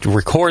packaged,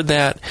 record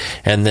that,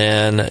 and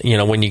then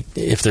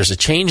if there's a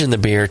change in the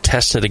beer,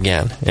 test it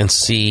again and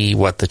see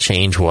what the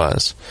change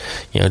was.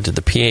 Did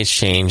the pH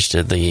change?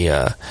 Did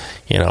the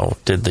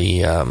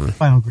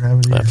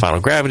final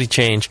gravity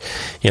change?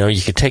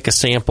 You could take a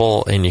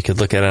sample and you could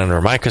look at it under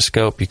a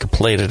microscope. You could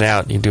plate it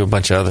out. You do a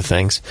bunch of other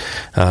things.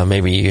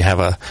 Maybe you have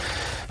a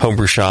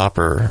homebrew shop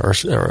or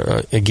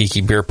a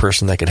geeky beer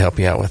person that could help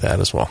you out with that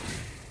as well.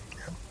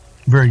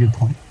 Very good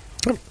point.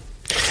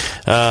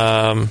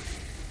 All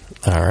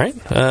right.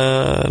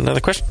 Another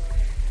question?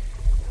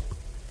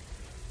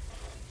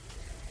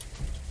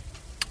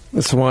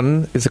 This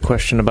one is a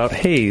question about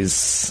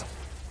haze.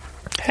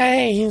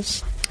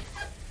 Haze.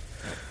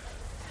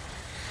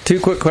 2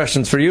 quick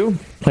questions for you.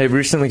 I've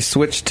recently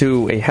switched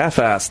to a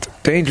half-assed,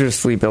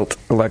 dangerously built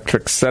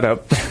electric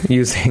setup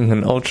using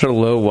an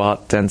ultra-low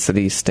watt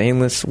density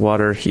stainless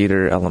water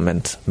heater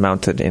element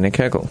mounted in a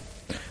kegel.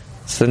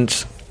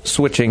 Since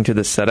switching to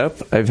this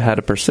setup, I've had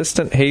a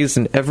persistent haze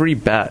in every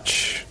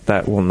batch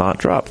that will not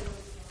drop.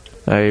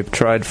 I've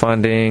tried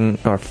fining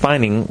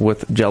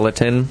with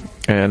gelatin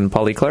and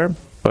polyclar,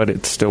 but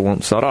it still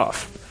won't set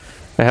off.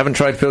 I haven't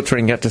tried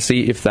filtering yet to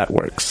see if that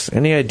works.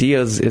 Any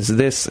ideas? Is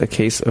this a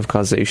case of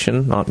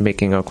causation, not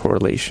making a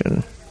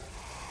correlation?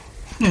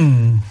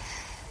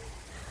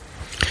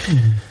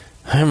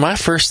 My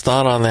first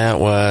thought on that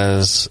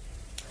was,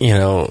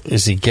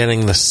 is he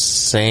getting the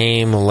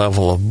same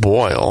level of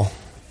boil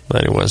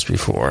that he was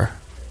before?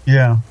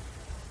 Yeah,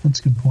 that's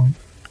a good point.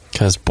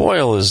 Because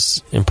boil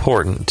is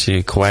important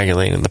to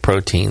coagulating the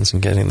proteins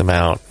and getting them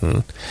out.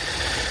 And,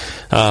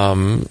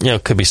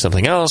 it could be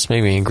something else,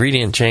 maybe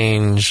ingredient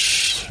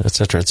change, et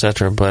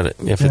cetera, but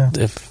if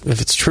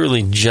it's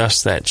truly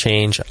just that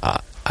change,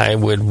 I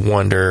would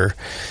wonder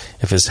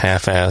if his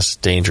half-assed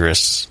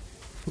dangerous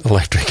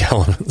electric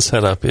element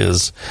setup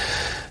is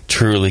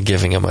truly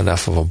giving him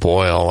enough of a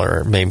boil,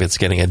 or maybe it's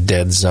getting a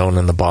dead zone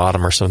in the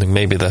bottom or something.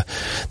 Maybe the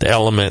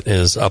element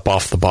is up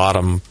off the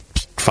bottom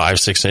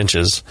 5-6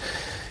 inches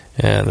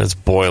and it's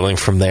boiling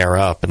from there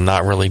up and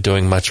not really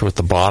doing much with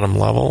the bottom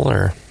level.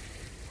 Or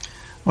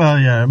well,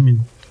 yeah, I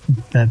mean,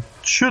 that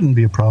shouldn't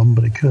be a problem,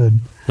 but it could.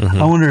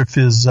 I wonder if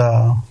his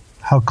how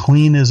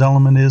clean his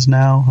element is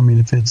now. I mean,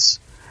 if it's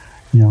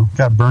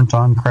got burnt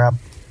on crap,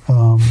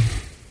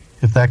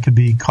 if that could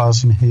be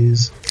causing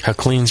haze. How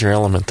clean's your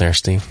element there,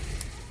 Steve?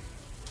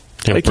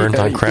 You have burnt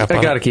on crap.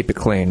 I got to keep it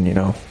clean.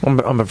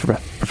 I'm a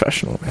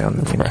professional, man.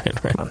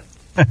 Right.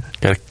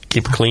 Got to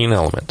keep a clean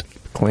element.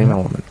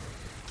 Element.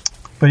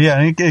 But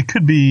yeah, it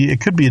could be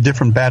a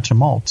different batch of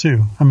malt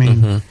too. I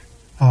mean,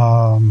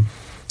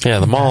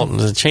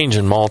 the change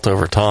in malt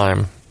over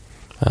time,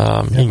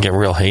 you can get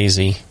real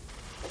hazy.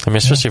 I mean,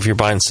 especially if you're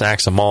buying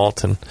sacks of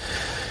malt and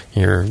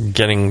you're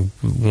getting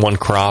one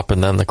crop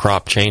and then the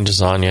crop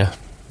changes on you.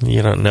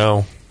 You don't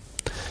know.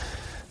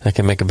 That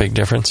can make a big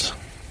difference.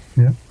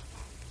 Yeah.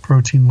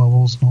 Protein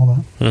levels and all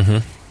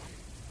that.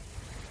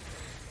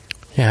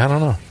 Yeah, I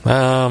don't know.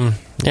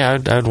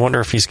 I'd wonder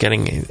if he's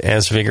getting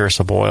as vigorous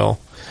a boil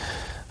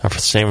for the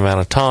same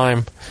amount of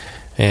time.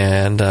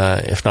 And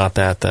if not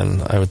that,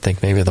 then I would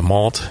think maybe the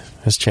malt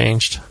has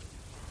changed.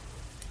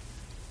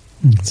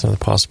 That's another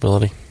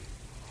possibility.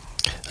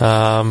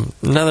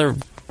 Another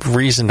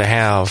reason to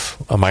have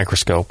a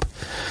microscope.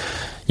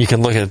 You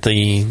can look at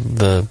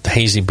the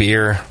hazy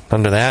beer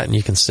under that, and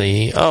you can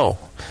see,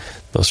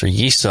 those are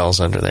yeast cells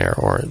under there,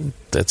 or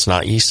it's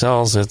not yeast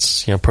cells,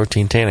 it's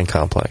protein tannin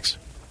complex.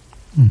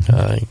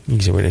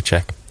 Easy way to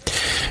check.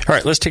 All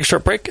right, let's take a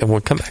short break, and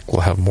we'll come back.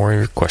 We'll have more of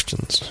your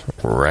questions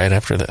right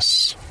after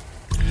this.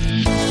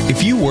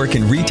 If you work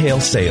in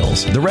retail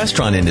sales, the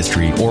restaurant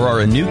industry, or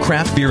are a new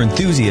craft beer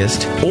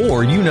enthusiast,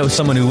 or you know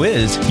someone who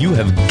is, you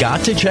have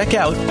got to check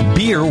out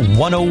Beer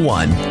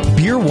 101.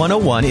 Beer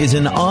 101 is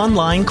an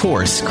online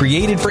course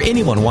created for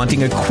anyone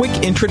wanting a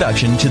quick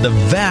introduction to the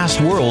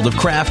vast world of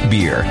craft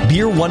beer.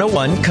 Beer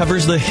 101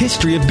 covers the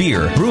history of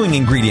beer, brewing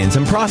ingredients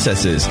and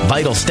processes,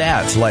 vital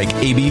stats like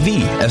ABV,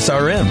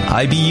 SRM,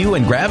 IBU,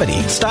 and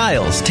gravity,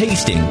 styles,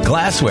 tasting,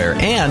 glassware,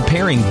 and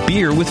pairing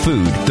beer with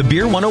food. The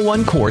Beer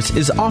 101 course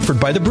is offered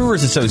by the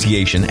Brewers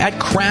Association at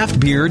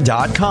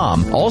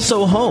craftbeer.com,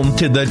 also home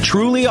to the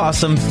truly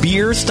awesome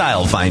Beer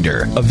Style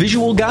Finder, a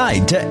visual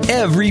guide to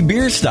every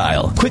beer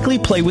style. Quickly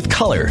play with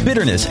color,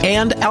 bitterness,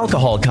 and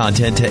alcohol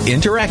content to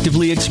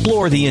interactively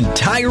explore the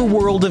entire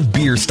world of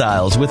beer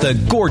styles with a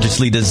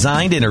gorgeously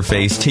designed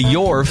interface to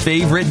your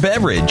favorite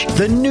beverage.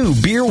 The new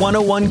Beer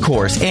 101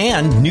 course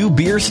and new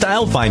Beer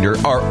Style Finder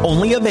are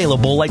only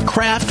available at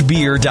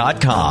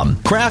craftbeer.com.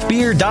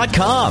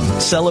 Craftbeer.com,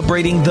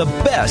 celebrating the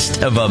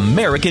best of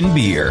American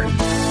beer.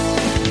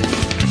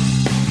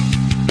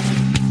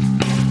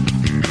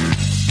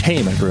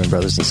 Hey, my brewing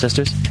brothers and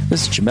sisters.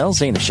 This is Jamel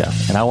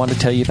Zainasheff, and I want to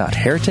tell you about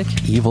Heretic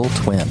Evil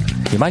Twin.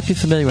 You might be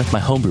familiar with my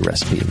homebrew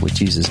recipe,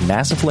 which uses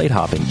massive late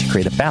hopping to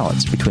create a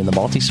balance between the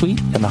malty sweet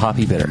and the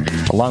hoppy bitter,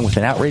 along with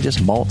an outrageous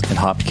malt and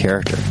hop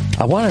character.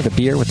 I wanted a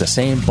beer with the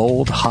same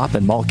bold hop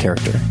and malt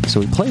character,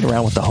 so we played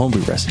around with the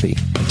homebrew recipe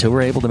until we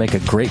were able to make a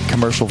great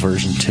commercial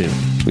version too.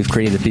 We've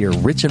created a beer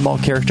rich in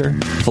malt character,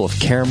 full of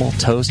caramel,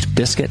 toast,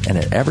 biscuit, and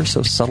an ever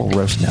so subtle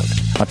roast note.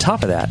 On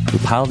top of that, we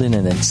piled in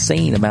an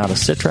insane amount of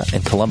Citra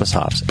and Columbus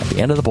hops at the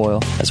end of the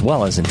boil, as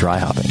well as in dry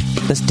hopping.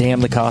 This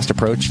damn-the-cost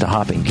approach to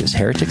hopping gives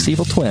Heretic's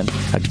Evil Twin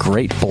a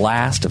great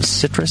blast of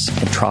citrus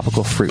and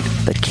tropical fruit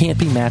that can't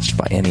be matched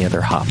by any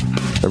other hop.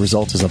 The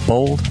result is a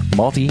bold,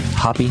 malty,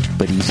 hoppy,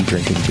 but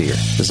easy-drinking beer.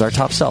 This is our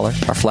top seller,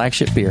 our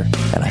flagship beer,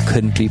 and I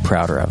couldn't be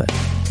prouder of it.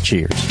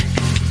 Cheers.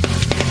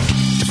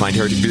 To find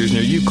Heretic beers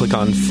near you, click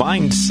on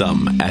Find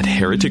Some at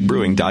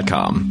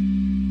hereticbrewing.com.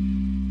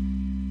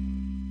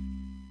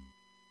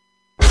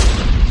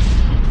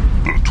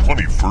 The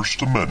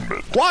 21st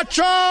Amendment. Watch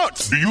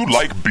out! Do you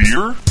like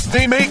beer?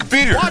 They make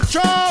beer. Watch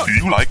out! Do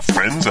you like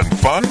friends and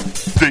fun?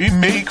 They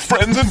make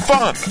friends and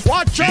fun.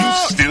 Watch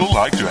out! Do you still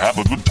like to have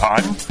a good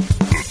time?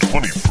 The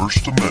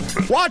 21st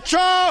Amendment. Watch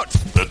out!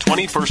 The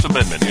 21st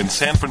Amendment in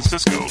San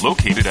Francisco,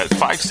 located at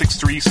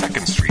 563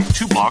 2nd Street,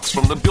 2 blocks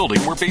from the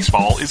building where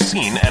baseball is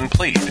seen and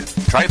played.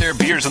 Try their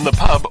beers in the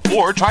pub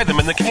or try them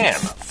in the can,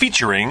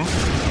 featuring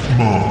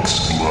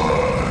Monk's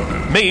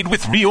Blood. Made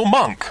with real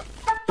monk.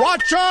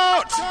 Watch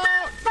out!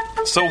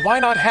 So why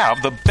not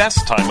have the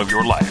best time of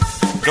your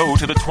life? go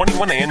to the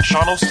 21A and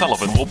Sean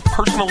O'Sullivan will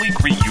personally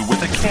greet you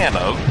with a can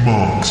of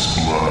Monk's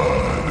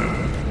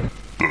Blood.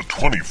 The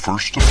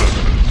 21st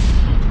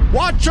Amendment.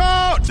 Watch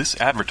out! This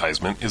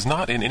advertisement is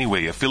not in any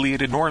way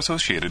affiliated nor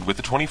associated with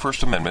the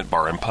 21st Amendment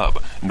Bar and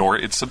Pub, nor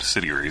its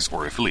subsidiaries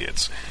or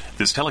affiliates.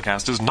 This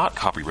telecast is not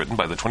copywritten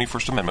by the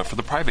 21st Amendment for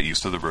the private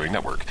use of the Brewing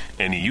Network.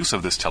 Any use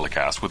of this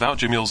telecast without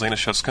Jamil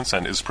Zainashev's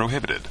consent is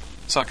prohibited.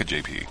 Suck it,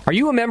 JP. Are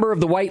you a member of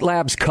the White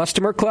Labs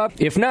Customer Club?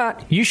 If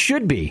not, you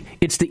should be.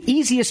 It's the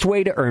easiest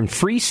way to earn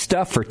free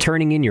stuff for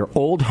turning in your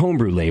old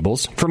homebrew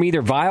labels from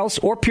either Vials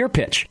or Pure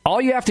Pitch.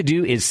 All you have to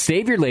do is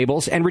save your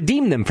labels and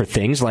redeem them for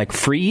things like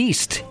free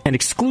yeast, an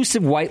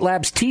exclusive White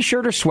Labs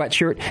t-shirt or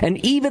sweatshirt, and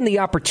even the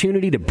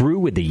opportunity to brew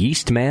with the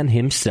yeast man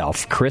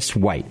himself, Chris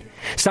White.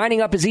 Signing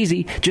up is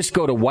easy. Just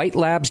go to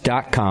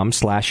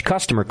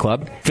whitelabs.com/customer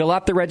club, fill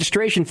out the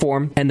registration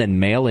form, and then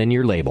mail in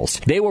your labels.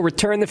 They will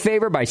return the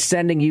favor by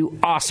sending you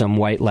awesome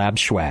White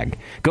Labs swag.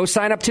 Go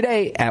sign up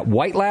today at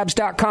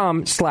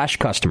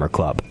whitelabs.com/customer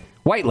club.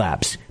 White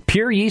Labs,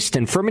 pure yeast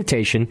and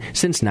fermentation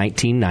since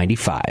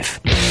 1995.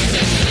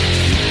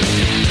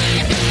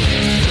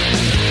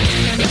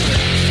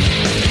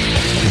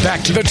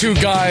 Back to the two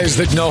guys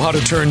that know how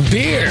to turn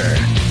beer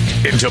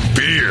into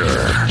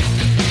beer.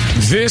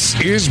 This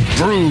is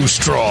Brew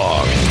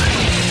Strong.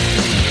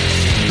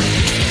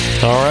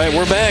 All right,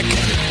 we're back.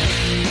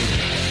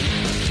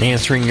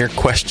 Answering your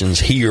questions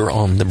here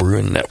on the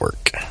Brewing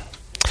Network.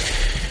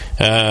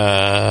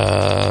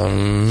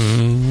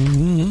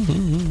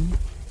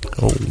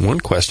 One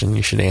question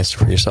you should answer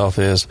for yourself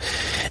is,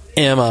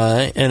 am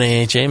I an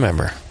AHA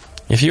member?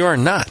 If you are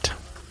not,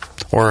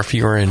 or if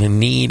you are in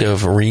need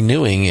of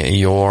renewing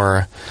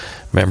your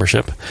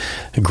membership,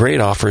 a great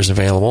offer is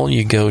available.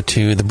 You go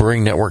to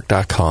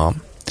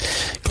thebrewingnetwork.com,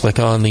 click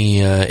on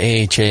the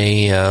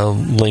AHA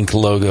link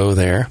logo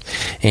there,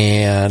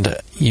 and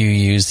you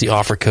use the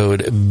offer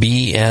code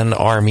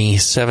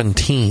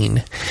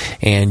BNARMY17,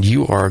 and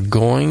you are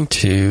going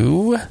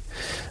to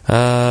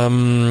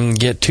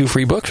get 2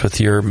 free books with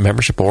your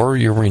membership or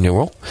your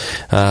renewal,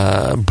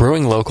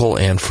 Brewing Local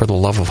and For the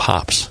Love of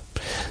Hops.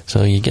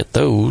 So you get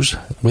those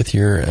with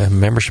your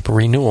membership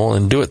renewal,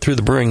 and do it through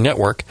the Brewing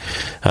Network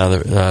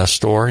the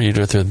store. You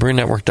do it through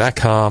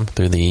thebrewingnetwork.com,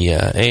 through the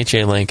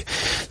AHA link.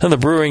 Then the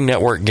Brewing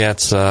Network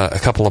gets a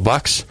couple of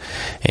bucks,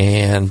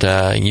 and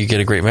you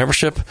get a great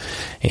membership,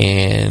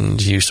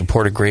 and you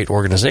support a great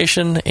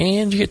organization,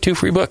 and you get 2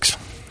 free books.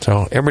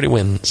 So everybody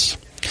wins.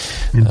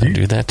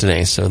 Do that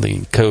today. So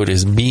the code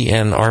is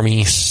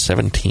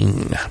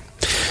BNARMY17. All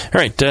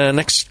right,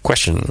 next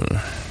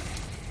question.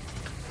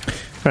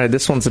 All right,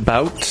 this one's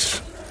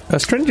about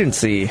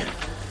astringency.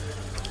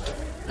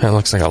 That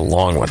looks like a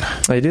long one.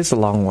 It is a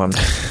long one.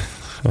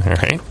 All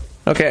right.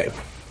 Okay.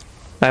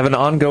 I have an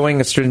ongoing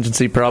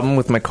astringency problem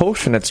with my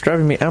Kolsch, and it's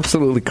driving me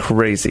absolutely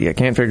crazy. I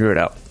can't figure it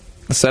out.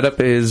 The setup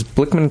is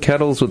Blickman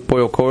kettles with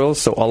boil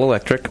coils, so all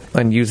electric,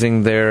 and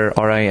using their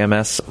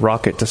RIMS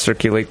rocket to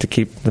circulate to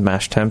keep the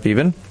mash temp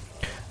even.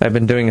 I've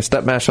been doing a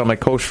step mash on my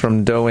Kolsch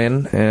from dough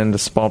in and a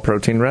small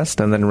protein rest,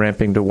 and then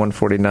ramping to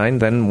 149,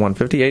 then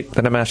 158,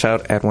 then a mash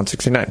out at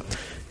 169.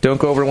 Don't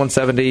go over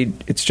 170,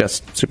 it's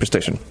just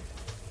superstition.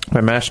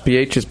 My mash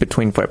pH is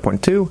between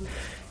 5.2.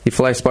 He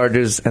fly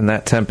sparges, and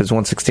that temp is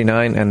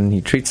 169, and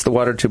he treats the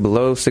water to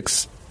below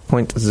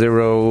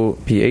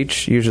 6.0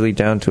 pH, usually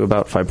down to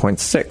about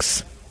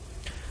 5.6.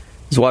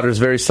 His water is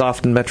very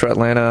soft in Metro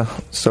Atlanta,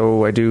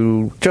 so I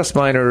do just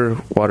minor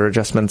water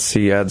adjustments.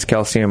 He adds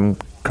calcium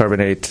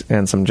carbonate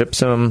and some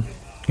gypsum.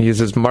 He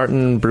uses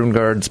Martin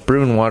Brungard's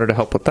Bruin water to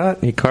help with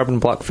that. He carbon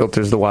block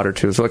filters the water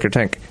to his liquor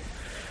tank.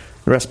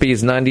 The recipe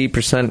is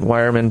 90%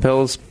 Wireman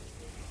pills,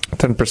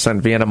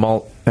 10% Vienna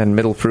malt, and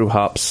middle fruit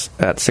hops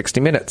at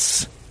 60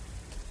 minutes.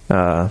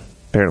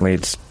 Apparently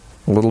it's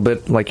a little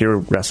bit like your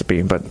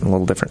recipe, but a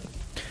little different.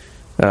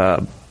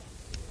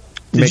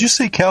 Did you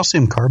say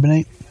calcium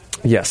carbonate?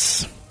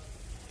 Yes.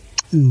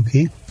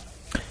 Okay.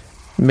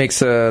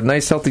 Makes a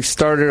nice healthy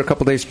starter a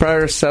couple days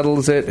prior,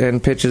 settles it,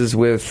 and pitches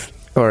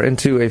into a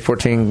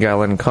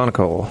 14-gallon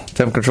conical.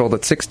 Temp controlled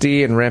at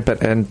 60 and ramp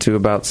at end to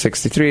about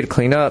 63 to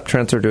clean up.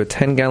 Transfer to a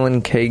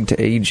 10-gallon keg to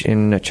age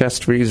in a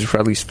chest freezer for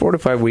at least 4 to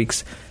 5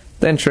 weeks.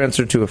 Then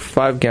transfer to a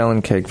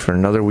 5-gallon keg for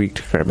another week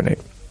to carbonate.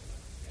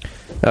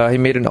 He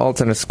made an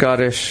alt and a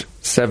Scottish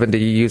 70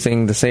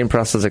 using the same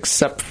process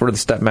except for the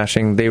step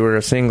mashing. They were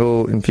a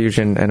single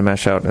infusion and a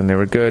mash out, and they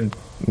were good.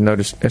 No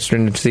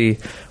astringency.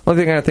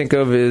 Only thing I think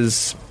of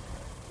is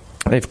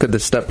if could the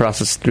step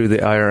process through the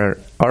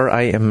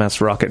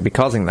RIMS rocket be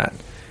causing that.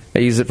 I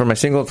use it for my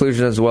single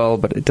infusion as well,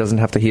 but it doesn't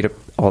have to heat up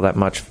all that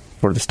much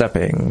for the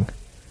stepping.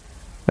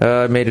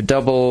 I made a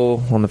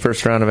double on the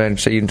first round of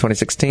NHC in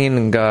 2016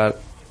 and got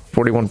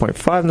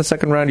 41.5 in the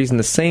second round using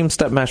the same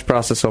step mash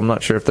process, so I'm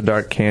not sure if the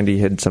dark candy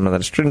hid some of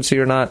that astringency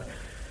or not.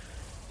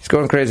 He's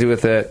going crazy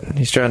with it.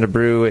 He's trying to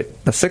brew it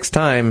a 6th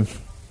time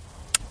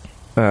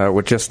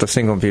with just a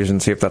single infusion,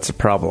 see if that's a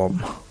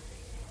problem.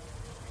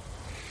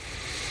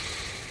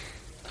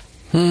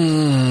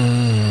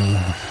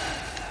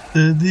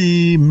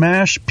 The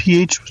mash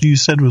pH you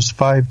said was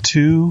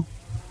 5.2?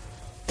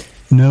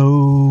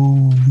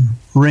 No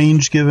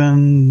range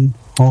given.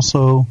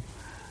 Also,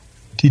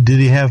 did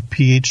he have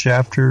pH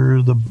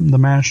after the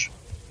mash?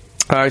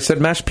 I said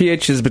mash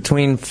pH is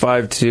between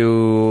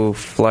 5.2,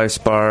 fly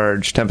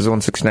sparge, temp is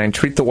 169.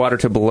 Treat the water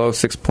to below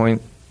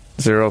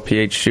 6.0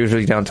 pH,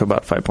 usually down to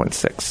about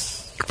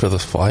 5.6. For the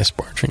fly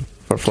sparging?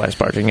 For fly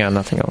sparging, yeah,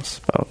 nothing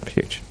else about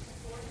pH.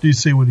 Do you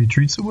say what he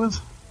treats it with?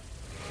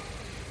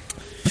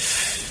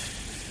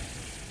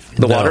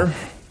 The water?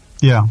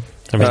 Yeah.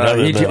 I mean,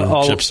 other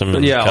than gypsum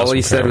and yeah, all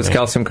he said was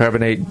calcium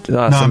carbonate,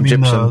 some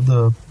gypsum.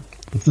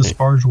 The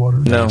sparge water.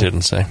 No. He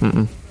didn't say.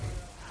 Mm-mm.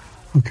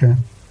 Okay.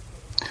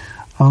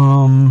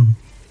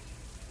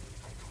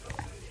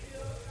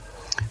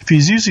 If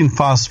he's using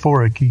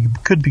phosphoric, he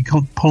could be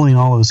pulling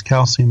all of his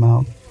calcium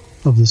out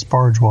of the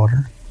sparge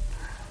water,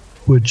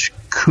 which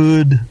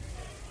could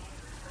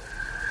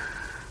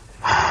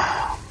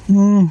hard.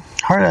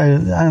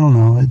 I don't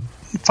know.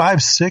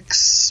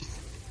 5-6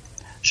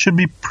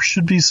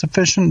 should be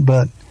sufficient,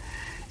 but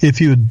if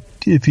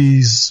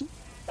he's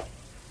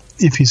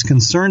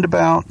concerned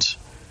about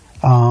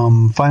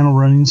final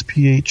runnings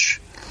pH,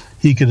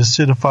 he could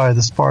acidify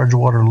the sparge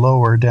water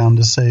lower down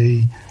to,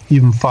 say,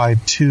 even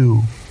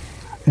 5.2,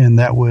 and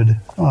that would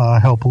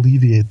help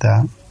alleviate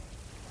that.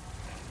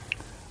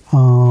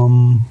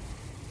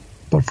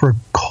 But for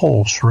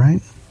Kolsch,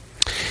 right?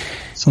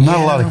 So not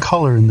a lot of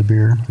color in the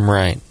beer.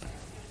 Right.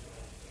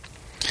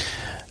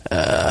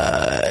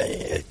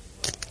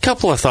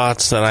 Couple of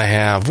thoughts that I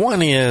have.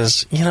 One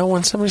is,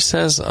 when somebody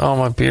says, "Oh,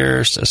 my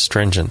beer's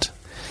astringent,"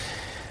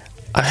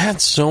 I've had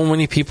so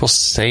many people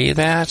say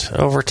that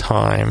over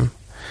time.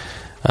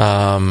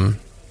 And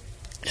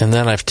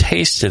then I've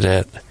tasted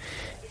it,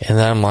 and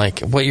then I'm like,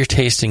 what you're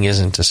tasting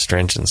isn't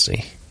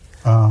astringency.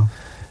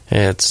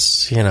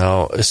 It's,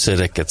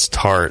 acidic, it's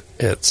tart,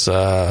 it's,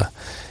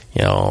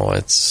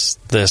 it's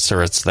this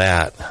or it's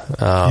that.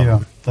 Yeah,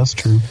 that's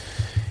true.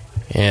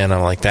 And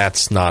I'm like,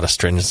 that's not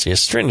astringency.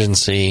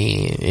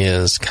 Astringency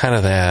is kind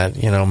of that,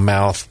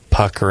 mouth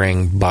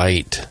puckering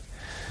bite,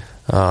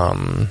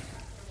 that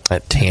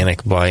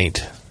tannic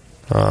bite.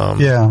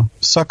 Yeah,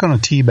 suck on a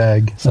tea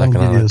bag. Sucking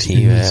on a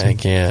tea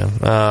bag,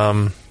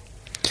 yeah.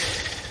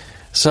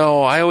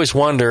 So I always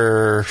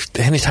wonder,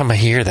 anytime I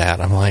hear that,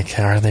 I'm like,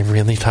 are they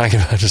really talking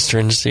about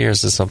astringency or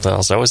is this something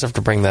else? I always have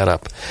to bring that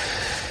up.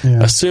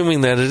 Yeah.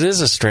 Assuming that it is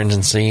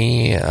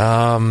astringency,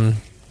 I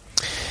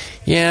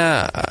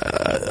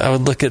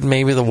would look at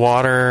maybe the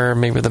water,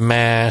 maybe the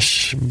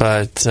mash,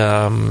 but,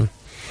 the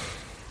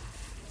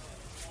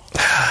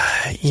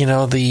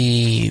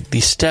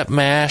step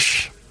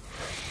mash,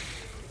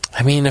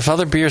 I mean, if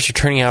other beers are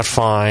turning out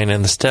fine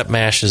and the step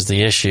mash is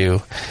the issue,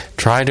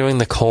 try doing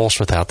the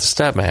Kolsch without the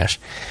step mash.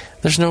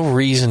 There's no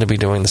reason to be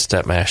doing the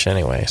step mash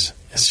anyways.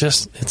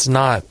 It's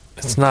not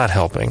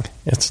helping.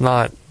 It's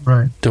not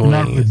doing. You're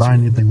not really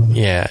buying anything with it.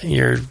 Yeah,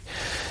 you're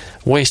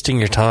wasting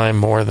your time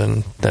more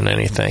than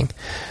anything.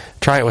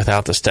 Try it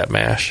without the step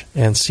mash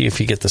and see if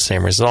you get the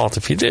same result.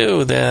 If you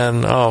do,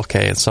 then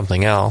okay, it's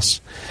something else.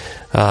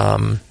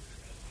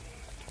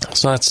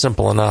 So that's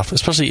simple enough,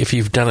 especially if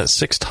you've done it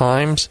 6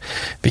 times.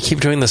 If you keep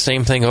doing the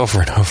same thing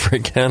over and over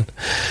again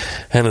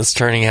and it's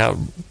turning out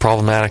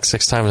problematic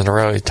 6 times in a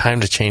row, it's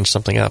time to change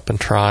something up and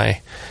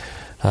try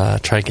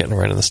getting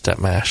rid of the step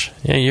mash.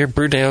 Yeah, your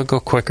brew day will go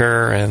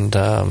quicker and,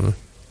 I'm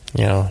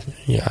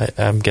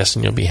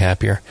guessing you'll be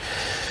happier.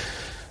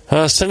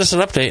 Send us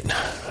an update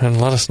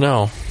and let us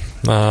know.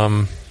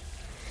 You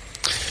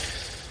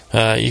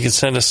can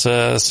send us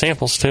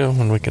samples too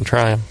and we can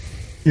try them.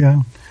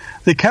 Yeah.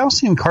 The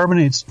calcium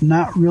carbonate's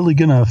not really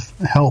going to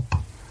help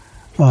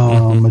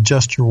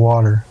adjust your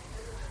water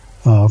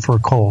for a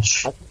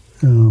Kolsch.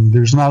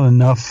 There's not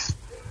enough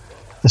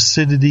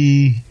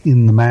acidity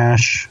in the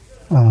mash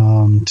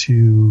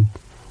to,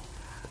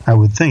 I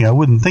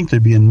wouldn't think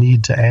there'd be a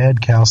need to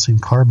add calcium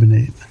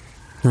carbonate.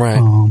 Right.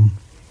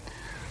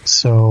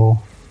 So.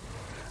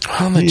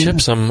 On the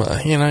gypsum,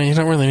 you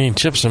don't really need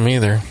gypsum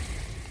either.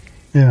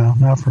 Yeah,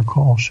 not for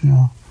Kolsch,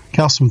 yeah.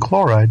 Calcium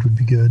chloride would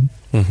be good.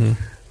 Mm-hmm.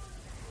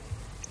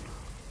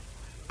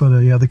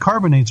 But, the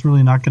carbonate's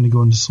really not going to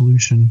go into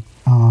solution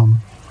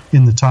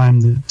in the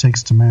time that it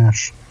takes to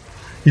mash.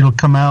 It'll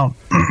come out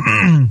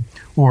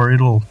or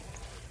it'll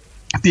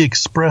be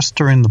expressed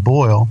during the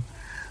boil.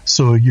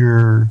 So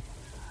your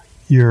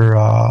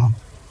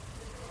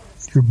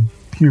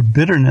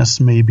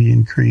bitterness may be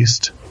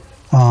increased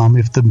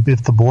if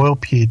the boil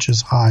pH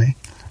is high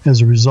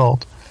as a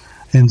result.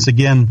 And it's,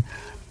 again,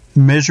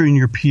 measuring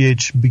your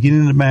pH,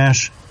 beginning of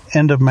mash,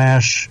 end of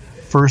mash,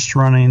 first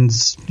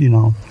runnings,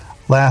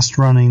 last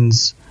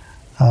runnings,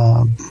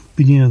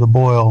 beginning of the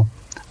boil,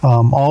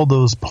 all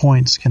those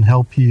points can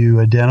help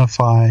you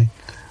identify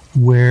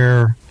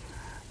where,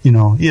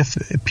 if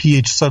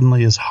pH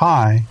suddenly is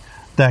high,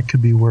 that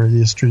could be where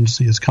the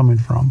astringency is coming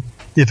from,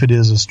 if it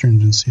is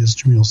astringency, as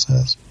Jamil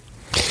says.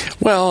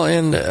 Well,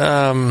 and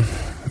how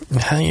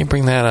do you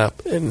bring that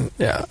up? And,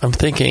 I'm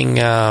thinking,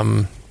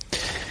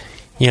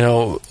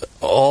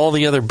 all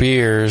the other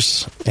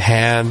beers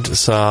had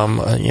some,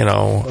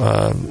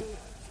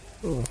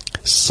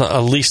 at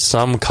least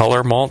some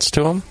color malts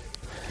to them.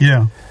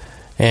 Yeah.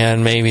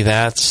 And maybe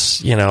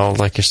that's,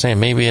 like you're saying,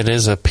 maybe it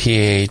is a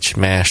pH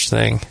mash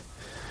thing.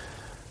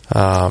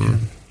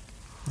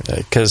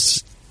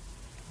 Because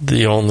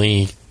the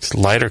only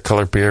lighter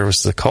color beer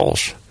was the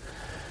Kolsch.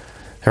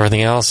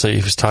 Everything else, he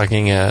was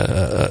talking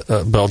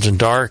a Belgian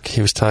dark.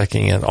 He was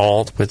talking an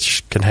alt,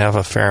 which can have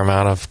a fair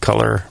amount of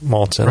color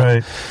malts in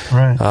it.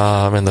 Right.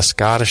 And the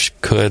Scottish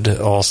could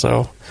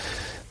also.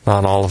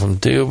 Not all of them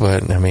do,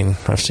 but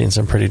I've seen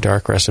some pretty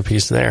dark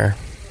recipes there.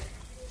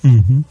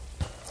 Mm-hmm.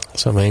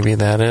 So maybe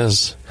that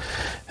has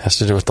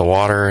to do with the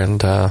water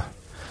and the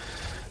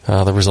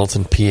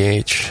resultant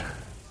pH.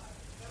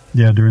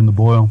 Yeah, during the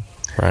boil.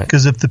 Right.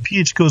 Because if the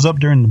pH goes up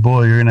during the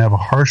boil, you're going to have a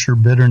harsher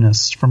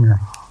bitterness from your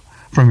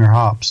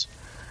hops,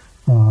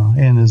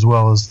 and as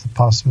well as the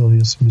possibility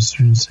of some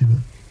astringency.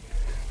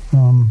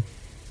 But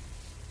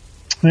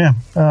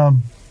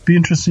be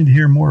interesting to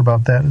hear more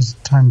about that as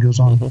time goes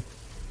on. Mm-hmm.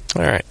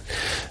 All right,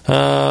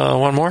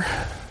 one more.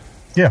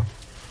 Yeah,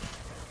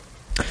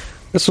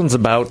 this one's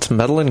about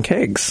metal in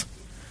kegs.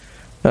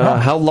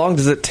 How long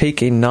does it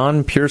take a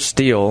non-pure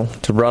steel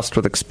to rust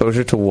with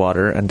exposure to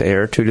water and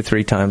air 2 to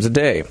 3 times a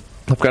day?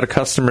 I've got a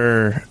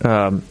customer.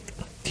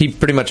 He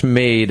pretty much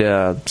made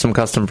some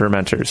custom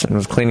fermenters and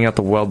was cleaning out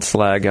the weld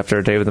slag after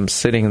a day with them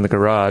sitting in the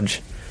garage.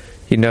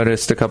 He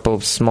noticed a couple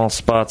of small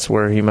spots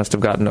where he must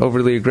have gotten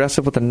overly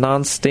aggressive with a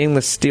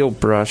non-stainless steel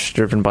brush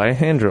driven by a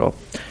hand drill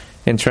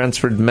and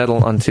transferred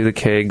metal onto the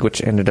keg,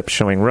 which ended up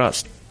showing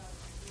rust.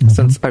 Mm-hmm.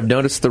 Since I've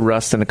noticed the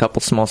rust in a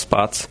couple small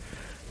spots,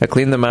 I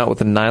cleaned them out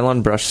with a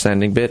nylon brush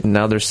sanding bit, and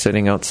now they're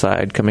sitting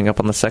outside, coming up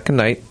on the second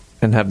night,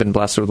 and have been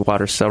blasted with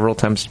water several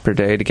times per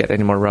day to get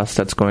any more rust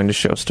that's going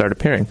to start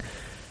appearing.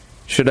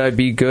 Should I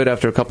be good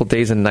after a couple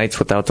days and nights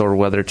with outdoor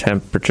weather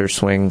temperature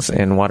swings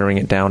and watering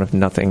it down if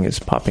nothing is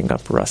popping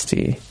up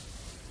rusty?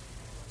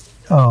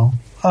 Yeah.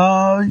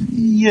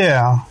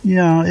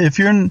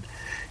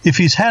 If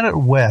he's had it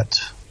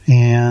wet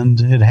and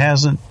it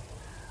hasn't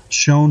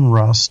shown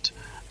rust,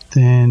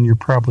 then you're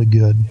probably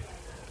good.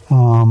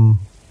 The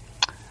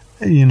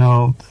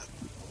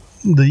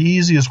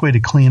easiest way to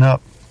clean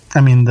up,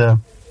 the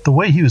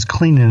way he was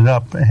cleaning it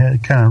up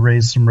had kind of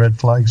raised some red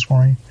flags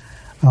for me.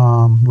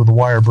 With a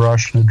wire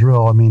brush and a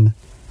drill,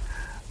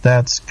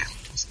 that's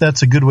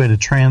a good way to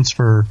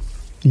transfer,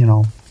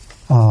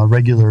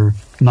 regular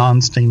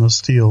non-stainless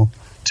steel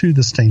to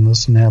the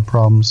stainless and have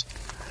problems.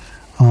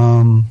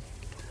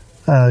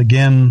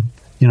 Again,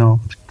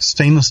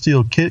 stainless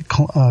steel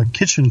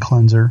kitchen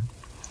cleanser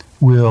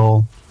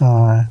will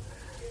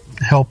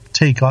help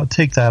take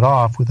that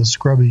off with a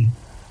scrubby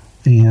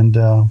and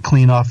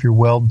clean off your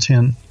weld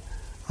tint,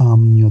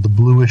 the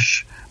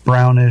bluish,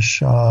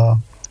 brownish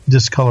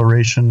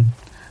discoloration.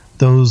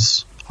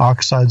 Those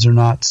oxides are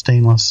not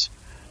stainless,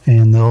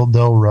 and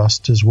they'll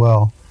rust as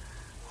well.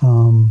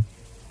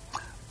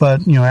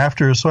 But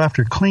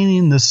after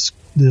cleaning this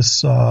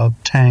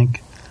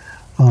tank,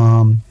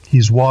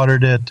 he's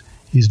watered it,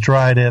 he's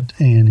dried it,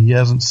 and he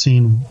hasn't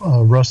seen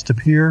rust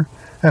appear.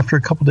 After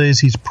a couple days,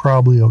 he's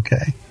probably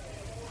okay.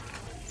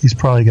 He's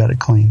probably got it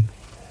clean.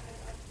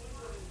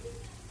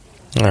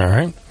 All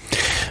right.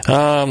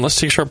 Let's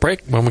take a short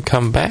break. When we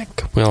come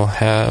back, we'll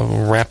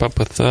wrap up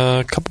with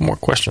a couple more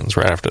questions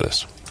right after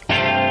this.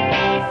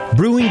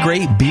 Brewing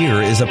great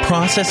beer is a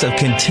process of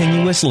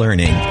continuous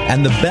learning,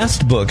 and the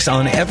best books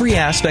on every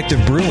aspect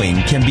of brewing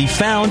can be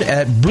found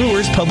at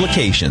Brewers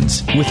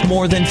Publications, with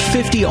more than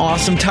 50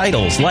 awesome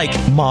titles like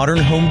Modern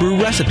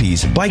Homebrew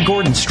Recipes by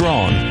Gordon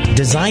Strong,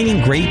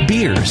 Designing Great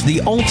Beers,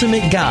 the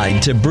Ultimate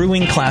Guide to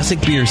Brewing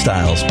Classic Beer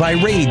Styles by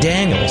Ray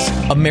Daniels,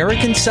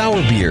 American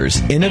Sour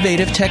Beers,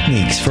 Innovative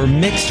Techniques for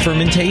Mixed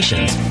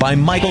Fermentations by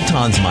Michael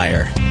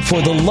Tonsmeyer,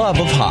 For the Love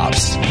of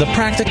Hops, The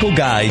Practical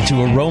Guide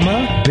to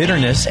Aroma,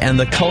 Bitterness, and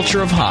the Culture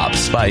of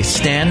Hops by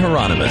Stan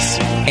Hieronymus,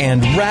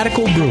 and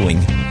Radical Brewing,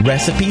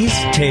 Recipes,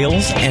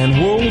 Tales,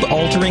 and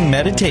World-Altering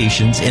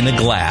Meditations in a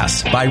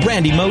Glass by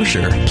Randy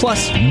Mosher,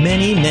 plus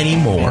many, many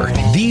more.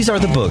 These are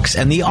the books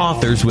and the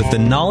authors with the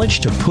knowledge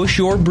to push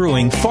your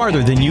brewing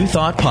farther than you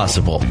thought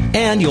possible.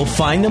 And you'll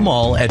find them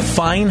all at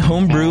fine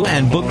homebrew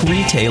and book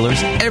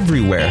retailers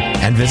everywhere.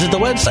 And visit the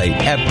website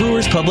at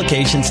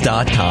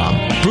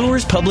brewerspublications.com.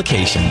 Brewers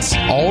Publications,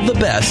 all the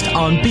best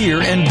on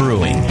beer and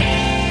brewing.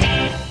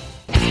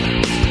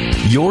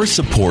 Your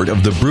support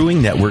of the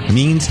Brewing Network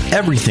means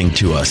everything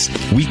to us.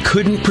 We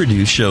couldn't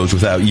produce shows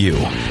without you.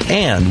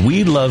 And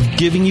we love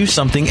giving you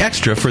something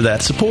extra for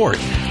that support,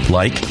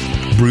 like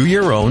Brew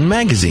Your Own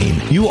magazine.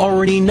 You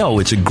already know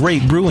it's a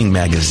great brewing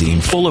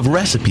magazine full of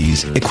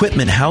recipes,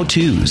 equipment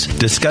how-tos,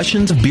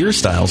 discussions of beer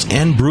styles,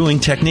 and brewing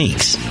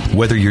techniques.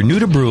 Whether you're new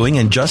to brewing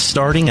and just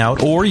starting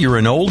out or you're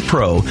an old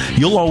pro,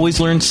 you'll always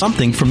learn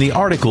something from the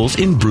articles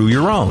in Brew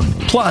Your Own.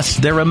 Plus,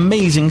 there are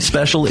amazing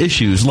special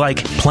issues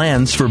like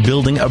plans for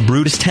building a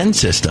Brutus 10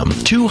 system,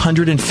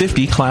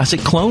 250 classic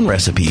clone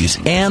recipes,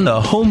 and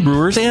the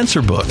Homebrewer's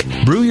Answer Book.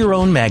 Brew Your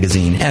Own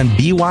magazine and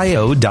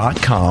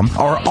BYO.com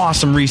are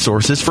awesome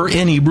resources for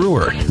any any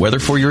brewer, whether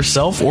for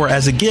yourself or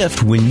as a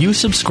gift. When you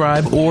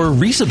subscribe or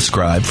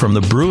resubscribe from the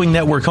Brewing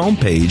Network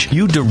homepage,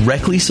 you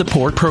directly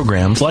support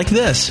programs like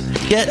this.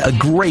 Get a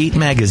great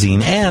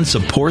magazine and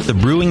support the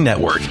Brewing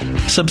Network.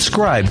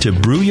 Subscribe to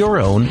Brew Your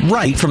Own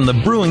right from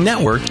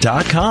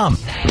thebrewingnetwork.com.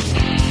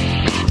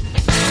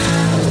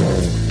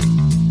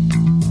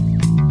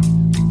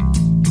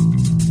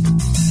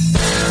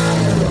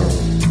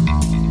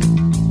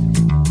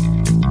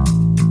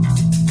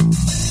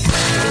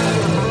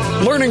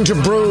 Learning to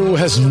brew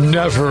has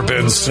never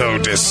been so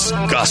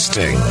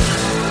disgusting.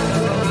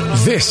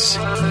 This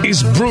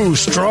is Brew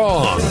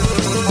Strong. All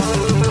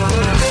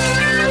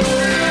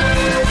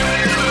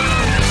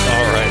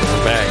right,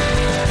 we're back.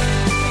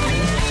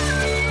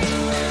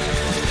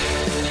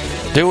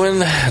 Doing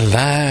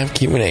live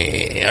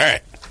Q&A. All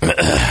right.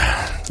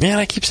 Yeah,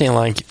 I keep saying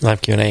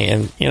live Q&A,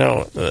 and,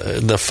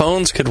 the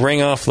phones could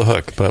ring off the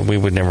hook, but we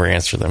would never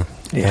answer them.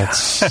 Yeah.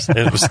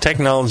 It was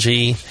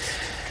technology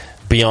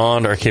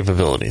beyond our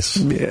capabilities.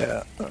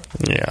 Yeah.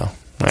 Yeah.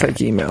 Take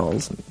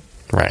emails.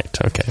 Right.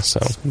 Okay. So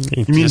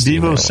you mean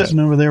Devo's sitting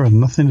over there with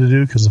nothing to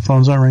do because the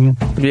phone's not ringing?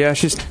 Yeah,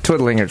 she's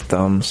twiddling her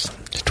thumbs.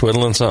 She's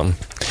twiddling something.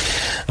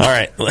 All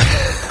right.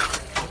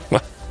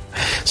 Well,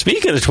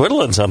 speaking of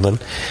twiddling something,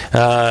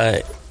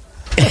 I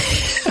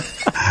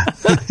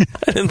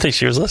didn't think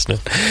she was listening.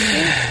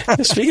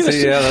 Speaking of,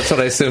 yeah, that's what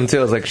I assumed too.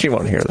 I was like, she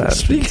won't hear that.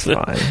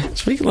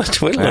 Speaking of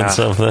twiddling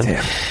something,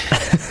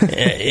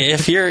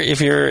 if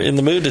you're in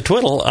the mood to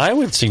twiddle, I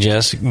would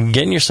suggest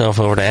getting yourself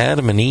over to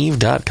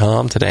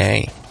adamandeve.com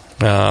today,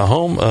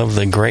 home of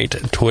the great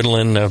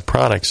twiddling of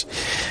products.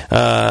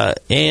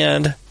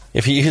 And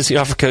if you use the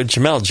offer code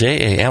Jamil,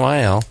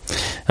 Jamil,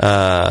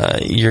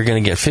 you're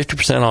going to get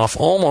 50% off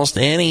almost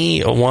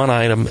any one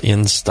item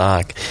in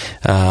stock.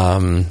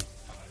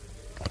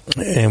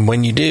 And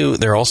when you do,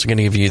 they're also going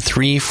to give you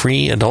 3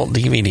 free adult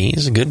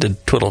DVDs, good to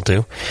twiddle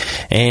to,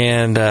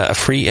 and a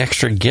free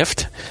extra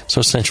gift,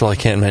 so essential I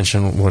can't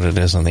mention what it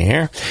is on the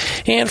air,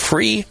 and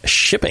free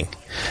shipping.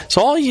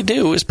 So all you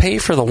do is pay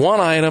for the one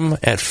item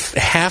at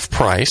half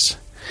price,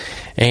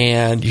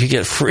 and you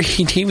get free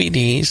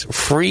DVDs,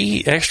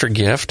 free extra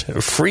gift,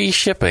 free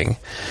shipping.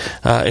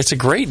 It's a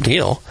great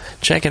deal.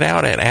 Check it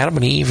out at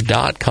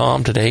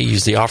adamandeve.com today.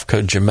 Use the offer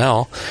code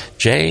Jamil,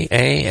 Jamil,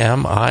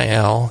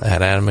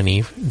 at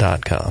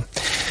adamandeve.com.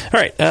 All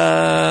right,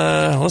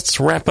 let's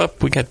wrap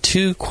up. We got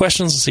 2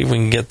 questions. Let's see if we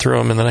can get through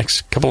them in the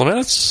next couple of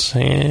minutes.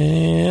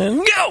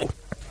 And go!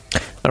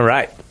 All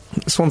right.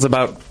 This one's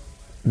about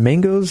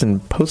mangoes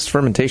and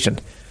post-fermentation.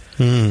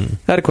 I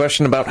had a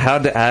question about how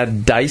to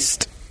add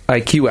diced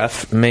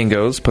IQF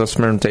mangoes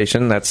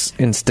post-fermentation. That's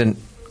instant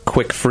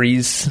quick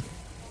freeze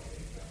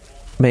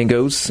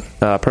mangoes,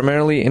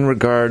 primarily in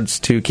regards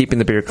to keeping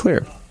the beer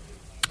clear.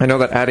 I know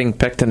that adding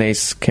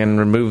pectinase can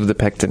remove the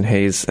pectin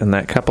haze, and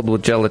that coupled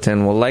with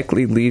gelatin will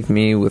likely leave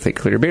me with a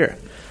clear beer.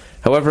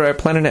 However, I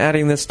plan on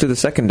adding this to the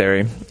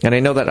secondary, and I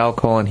know that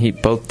alcohol and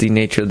heat both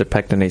denature the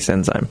pectinase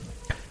enzyme.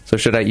 So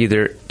should I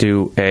either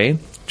do A,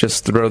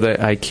 just throw the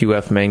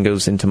IQF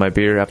mangoes into my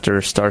beer after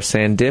a star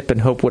sand dip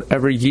and hope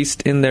whatever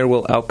yeast in there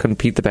will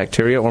outcompete the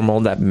bacteria or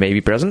mold that may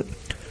be present?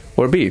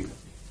 Or B,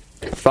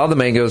 thaw the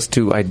mangoes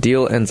to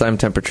ideal enzyme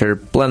temperature,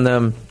 blend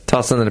them,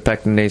 toss in the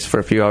pectinase for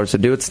a few hours to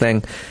do its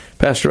thing,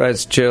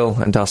 pasteurize, chill,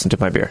 and toss into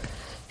my beer.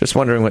 Just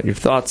wondering what your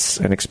thoughts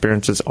and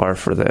experiences are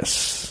for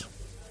this.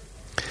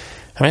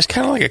 I mean, it's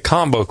kind of like a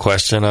combo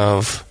question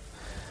of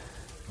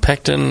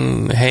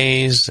pectin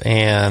haze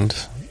and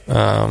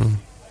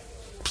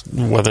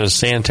whether it's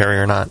sanitary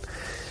or not.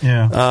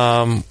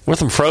 Yeah. With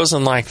them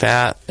frozen like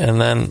that, and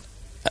then,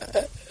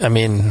 I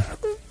mean,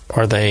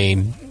 are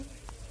they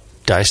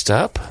diced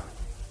up?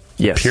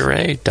 Yes.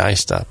 Puree,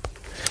 diced up.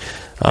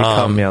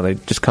 They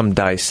just come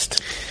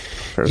diced.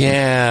 Frozen.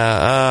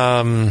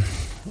 Yeah.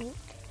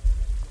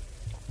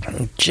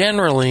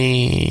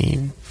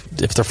 Generally,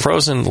 if they're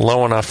frozen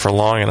low enough for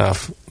long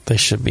enough, they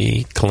should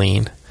be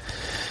clean.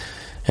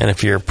 And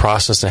if your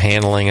process of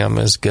handling them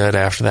is good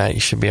after that, you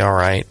should be all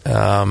right.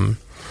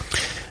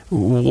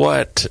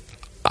 What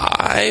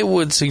I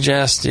would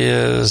suggest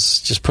is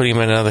just putting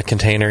them in another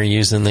container,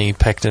 using the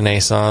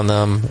pectinase on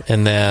them,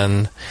 and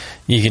then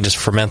you can just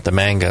ferment the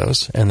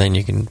mangoes, and then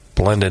you can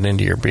blend it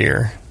into your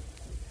beer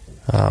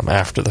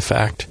after the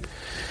fact.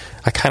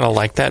 I kind of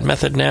like that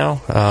method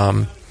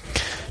now,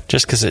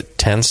 just because it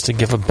tends to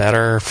give a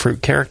better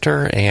fruit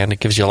character, and it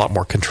gives you a lot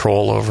more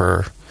control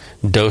over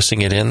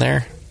dosing it in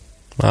there.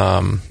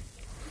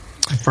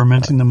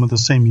 Fermenting them with the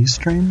same yeast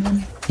strain,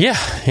 then? Yeah.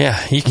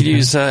 You could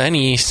use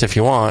any yeast if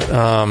you want.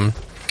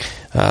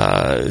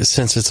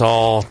 Since it's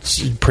all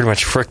pretty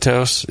much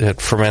fructose, it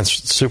ferments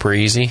super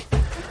easy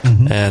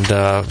and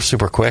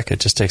super quick. It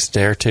just takes a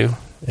day or two.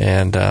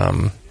 And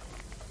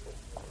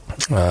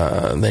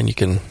then you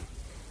can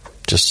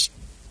just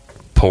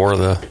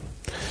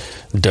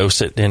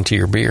dose it into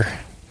your beer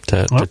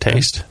to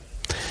taste.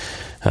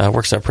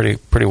 Works out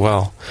pretty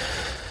well.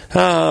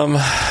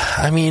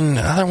 I mean,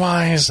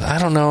 otherwise, I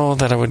don't know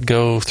that I would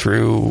go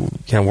through,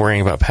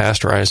 worrying about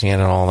pasteurizing it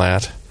and all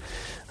that.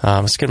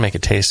 It's going to make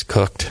it taste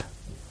cooked.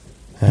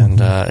 And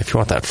if you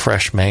want that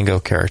fresh mango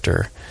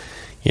character,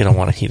 you don't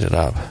want to heat it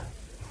up.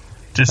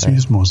 Just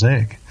use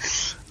Mosaic.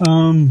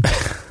 That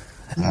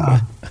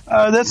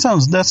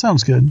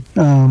sounds good.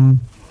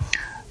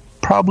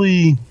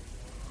 Probably,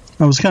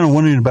 I was kind of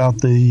wondering about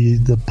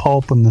the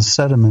pulp and the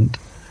sediment.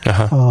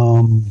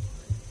 How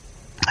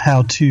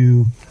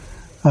to,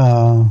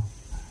 and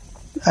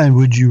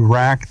would you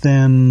rack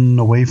then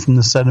away from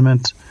the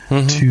sediment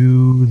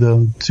to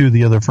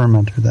the other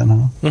fermenter then?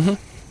 Huh? Mm-hmm.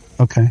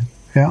 Okay,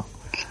 yeah,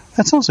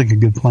 that sounds like a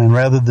good plan.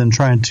 Rather than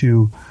trying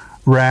to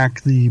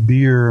rack the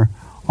beer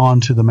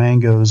onto the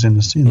mangoes in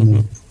a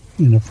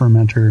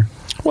fermenter.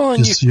 Well,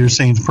 you're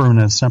saying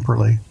ferment it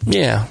separately.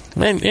 Yeah,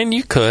 and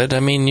you could.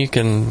 I mean, you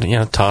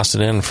can toss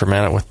it in and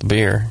ferment it with the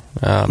beer.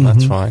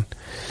 That's fine.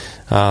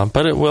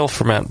 But it will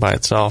ferment by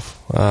itself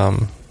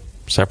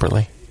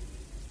separately.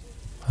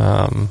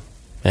 And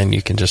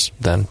you can just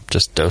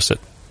dose it.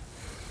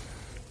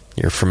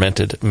 Your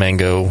fermented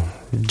mango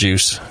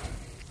juice.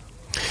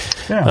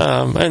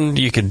 Yeah. And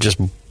you could just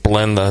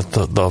blend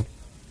the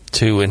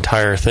two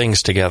entire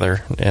things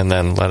together and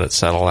then let it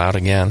settle out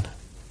again.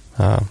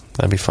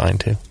 That'd be fine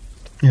too.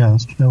 Yeah,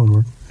 that would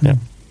work. Yeah.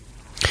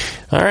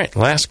 All right,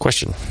 last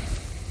question.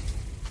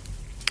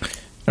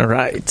 All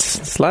right,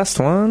 this last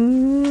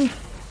one.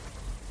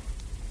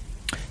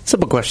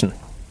 Simple question.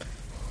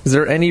 Is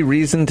there any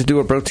reason to do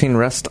a protein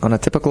rest on a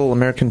typical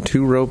American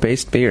 2-row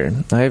based beer?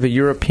 I have a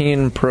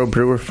European pro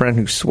brewer friend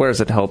who swears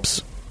it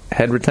helps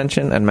head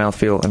retention and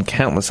mouthfeel and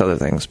countless other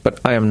things, but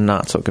I am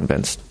not so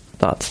convinced.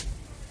 Thoughts?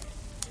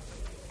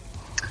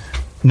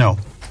 No.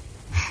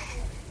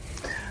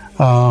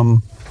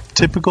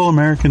 Typical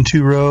American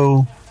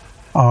 2-row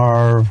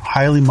are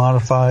highly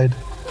modified.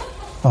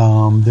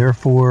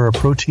 Therefore, a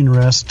protein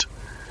rest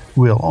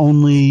will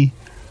only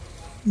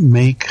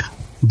make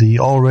the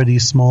already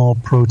small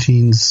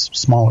proteins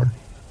smaller.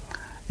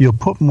 You'll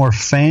put more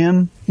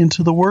fan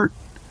into the wort,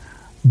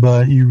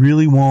 but you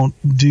really won't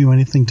do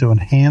anything to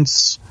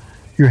enhance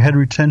your head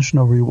retention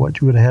over what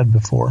you would have had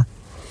before.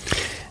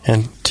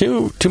 And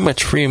too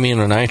much free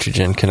amino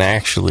nitrogen can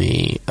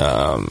actually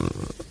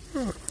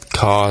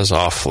cause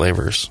off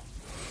flavors.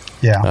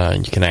 Yeah.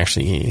 You can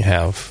actually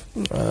have,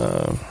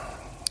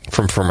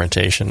 from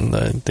fermentation,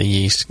 the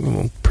yeast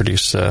will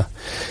produce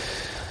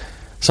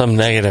some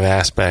negative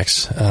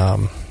aspects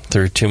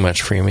through too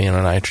much free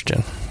amino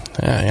nitrogen.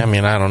 I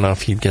mean, I don't know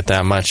if you'd get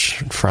that much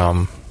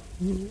from,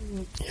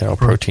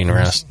 protein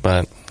rest,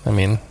 but, I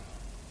mean,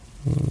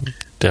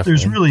 definitely.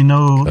 There's really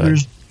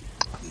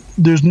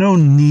there's no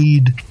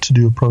need to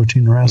do a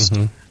protein rest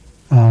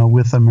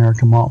with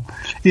American malt.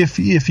 If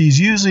his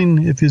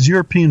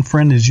European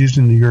friend is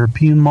using the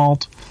European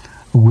malt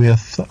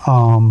with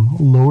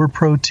lower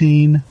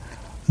protein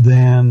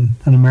than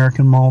an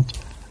American malt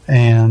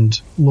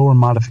and lower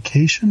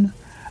modification,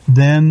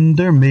 then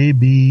there may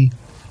be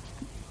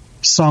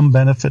some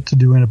benefit to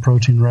doing a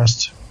protein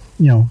rest,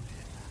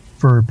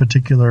 for a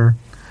particular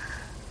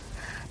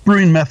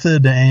brewing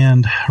method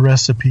and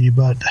recipe.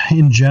 But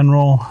in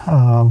general,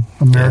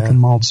 American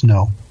malts,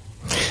 no.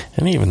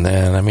 And even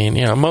then, I mean,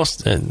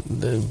 most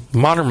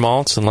modern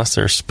malts, unless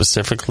they're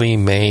specifically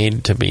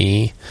made to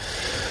be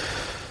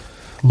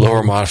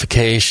lower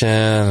modification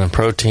and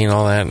protein,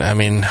 all that, I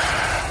mean,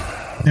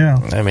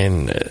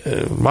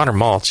 modern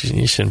malts,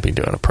 you shouldn't be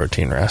doing a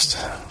protein rest.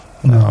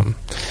 No.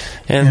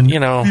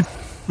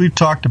 We've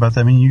talked about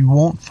that. I mean, you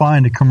won't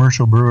find a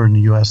commercial brewer in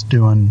the U.S.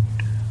 doing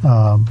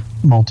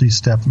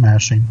multi-step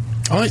mashing.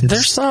 Oh,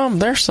 there's some,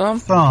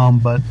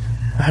 but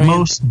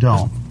most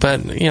don't.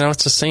 But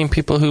it's the same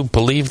people who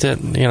believed it,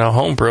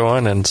 home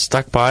brewing and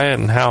stuck by it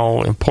and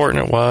how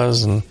important it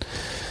was, and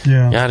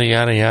yada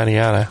yada yada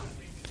yada,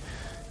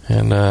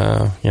 and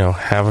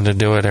having to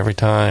do it every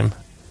time.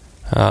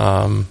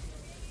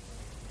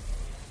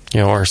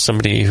 Or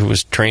somebody who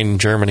was trained in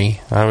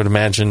Germany. I would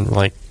imagine,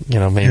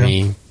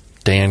 maybe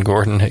Dan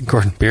Gordon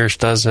Biersch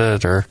does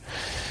it, or,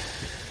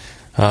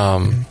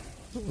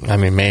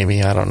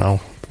 maybe, I don't know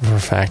for a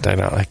fact.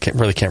 I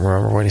really can't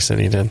remember what he said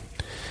he did.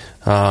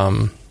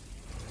 I'm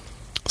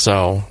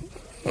sure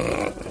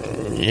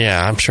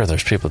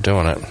there's people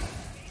doing it.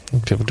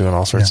 People doing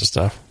all sorts of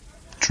stuff.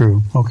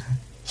 True. Okay.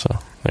 So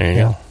there you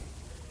go.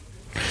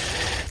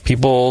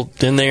 People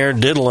in there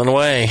diddling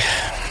away.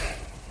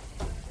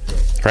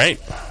 Right.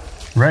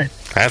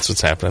 That's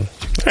what's happening.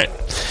 All right.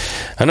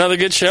 Another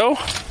good show.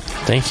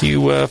 Thank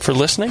you for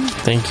listening.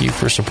 Thank you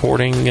for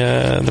supporting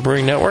the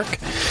Brewing Network.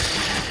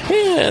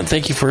 And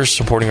thank you for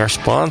supporting our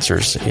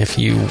sponsors. If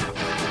you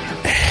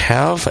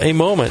have a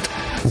moment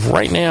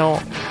right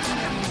now,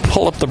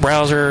 pull up the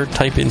browser,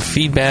 type in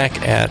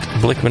feedback at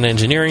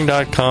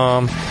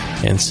blickmanengineering.com,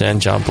 and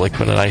send John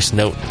Blickman a nice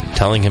note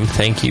telling him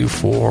thank you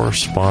for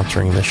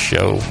sponsoring the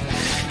show.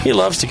 He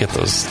loves to get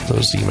those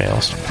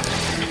emails.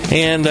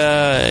 And,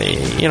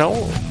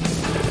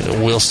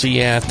 we'll see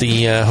you at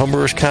the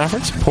Homebrewers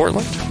Conference in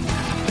Portland.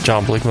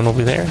 John Blickman will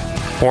be there.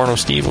 Porno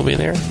Steve will be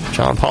there.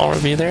 John Palmer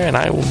will be there. And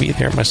I will be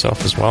there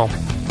myself as well.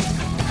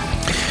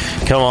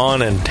 Come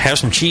on and have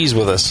some cheese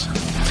with us.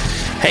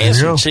 Hey, and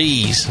some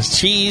cheese.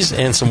 Cheese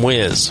and some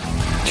whiz.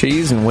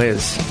 Cheese and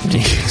whiz.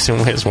 Cheese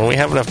and whiz. When we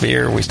have enough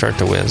beer, we start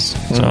to whiz.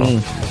 So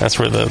that's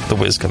where the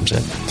whiz comes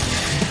in.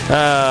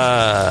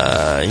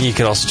 You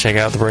can also check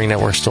out the Brewing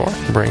Network store,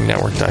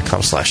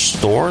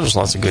 brewingnetwork.com/store. There's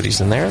lots of goodies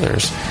in there.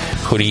 There's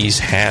hoodies,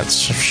 hats,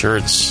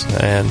 shirts,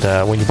 and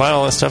when you buy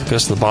all that stuff, it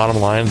goes to the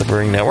bottom line of the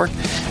Brewing Network.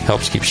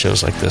 Helps keep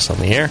shows like this on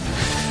the air.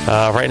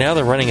 Right now,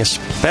 they're running a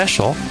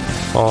special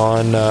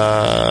on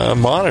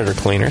monitor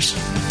cleaners.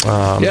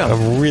 A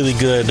really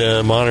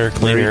good monitor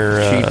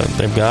cleaner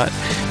they've got.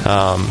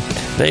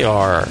 They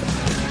are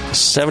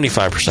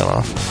 75%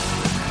 off.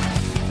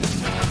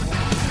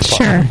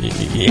 Sure.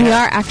 Yeah. We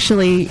are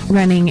actually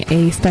running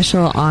a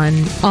special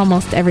on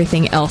almost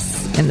everything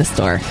else in the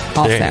store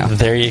also.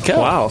 There you go.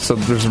 Wow, so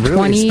there's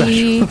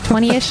really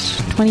 20-ish,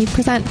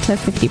 20% to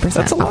 50%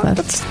 That's a lot. off of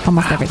That's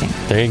almost everything.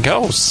 There you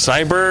go.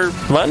 Cyber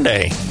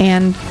Monday.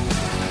 And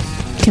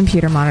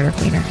computer monitor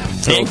cleaner.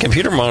 And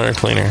computer monitor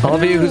cleaner. All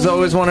of you who's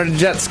always wanted a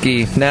jet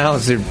ski,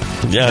 now's your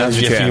if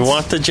chance. you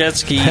want the jet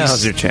skis,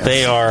 now's your chance.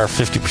 They are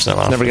 50%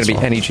 off. It's never going to be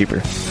any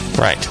cheaper.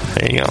 Right.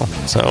 There you go.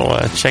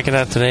 So check it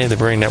out today,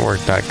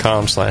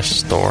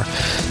 thebrewingnetwork.com/store.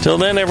 Till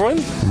then,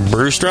 everyone,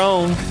 brew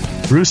strong.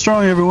 Brew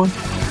strong, everyone.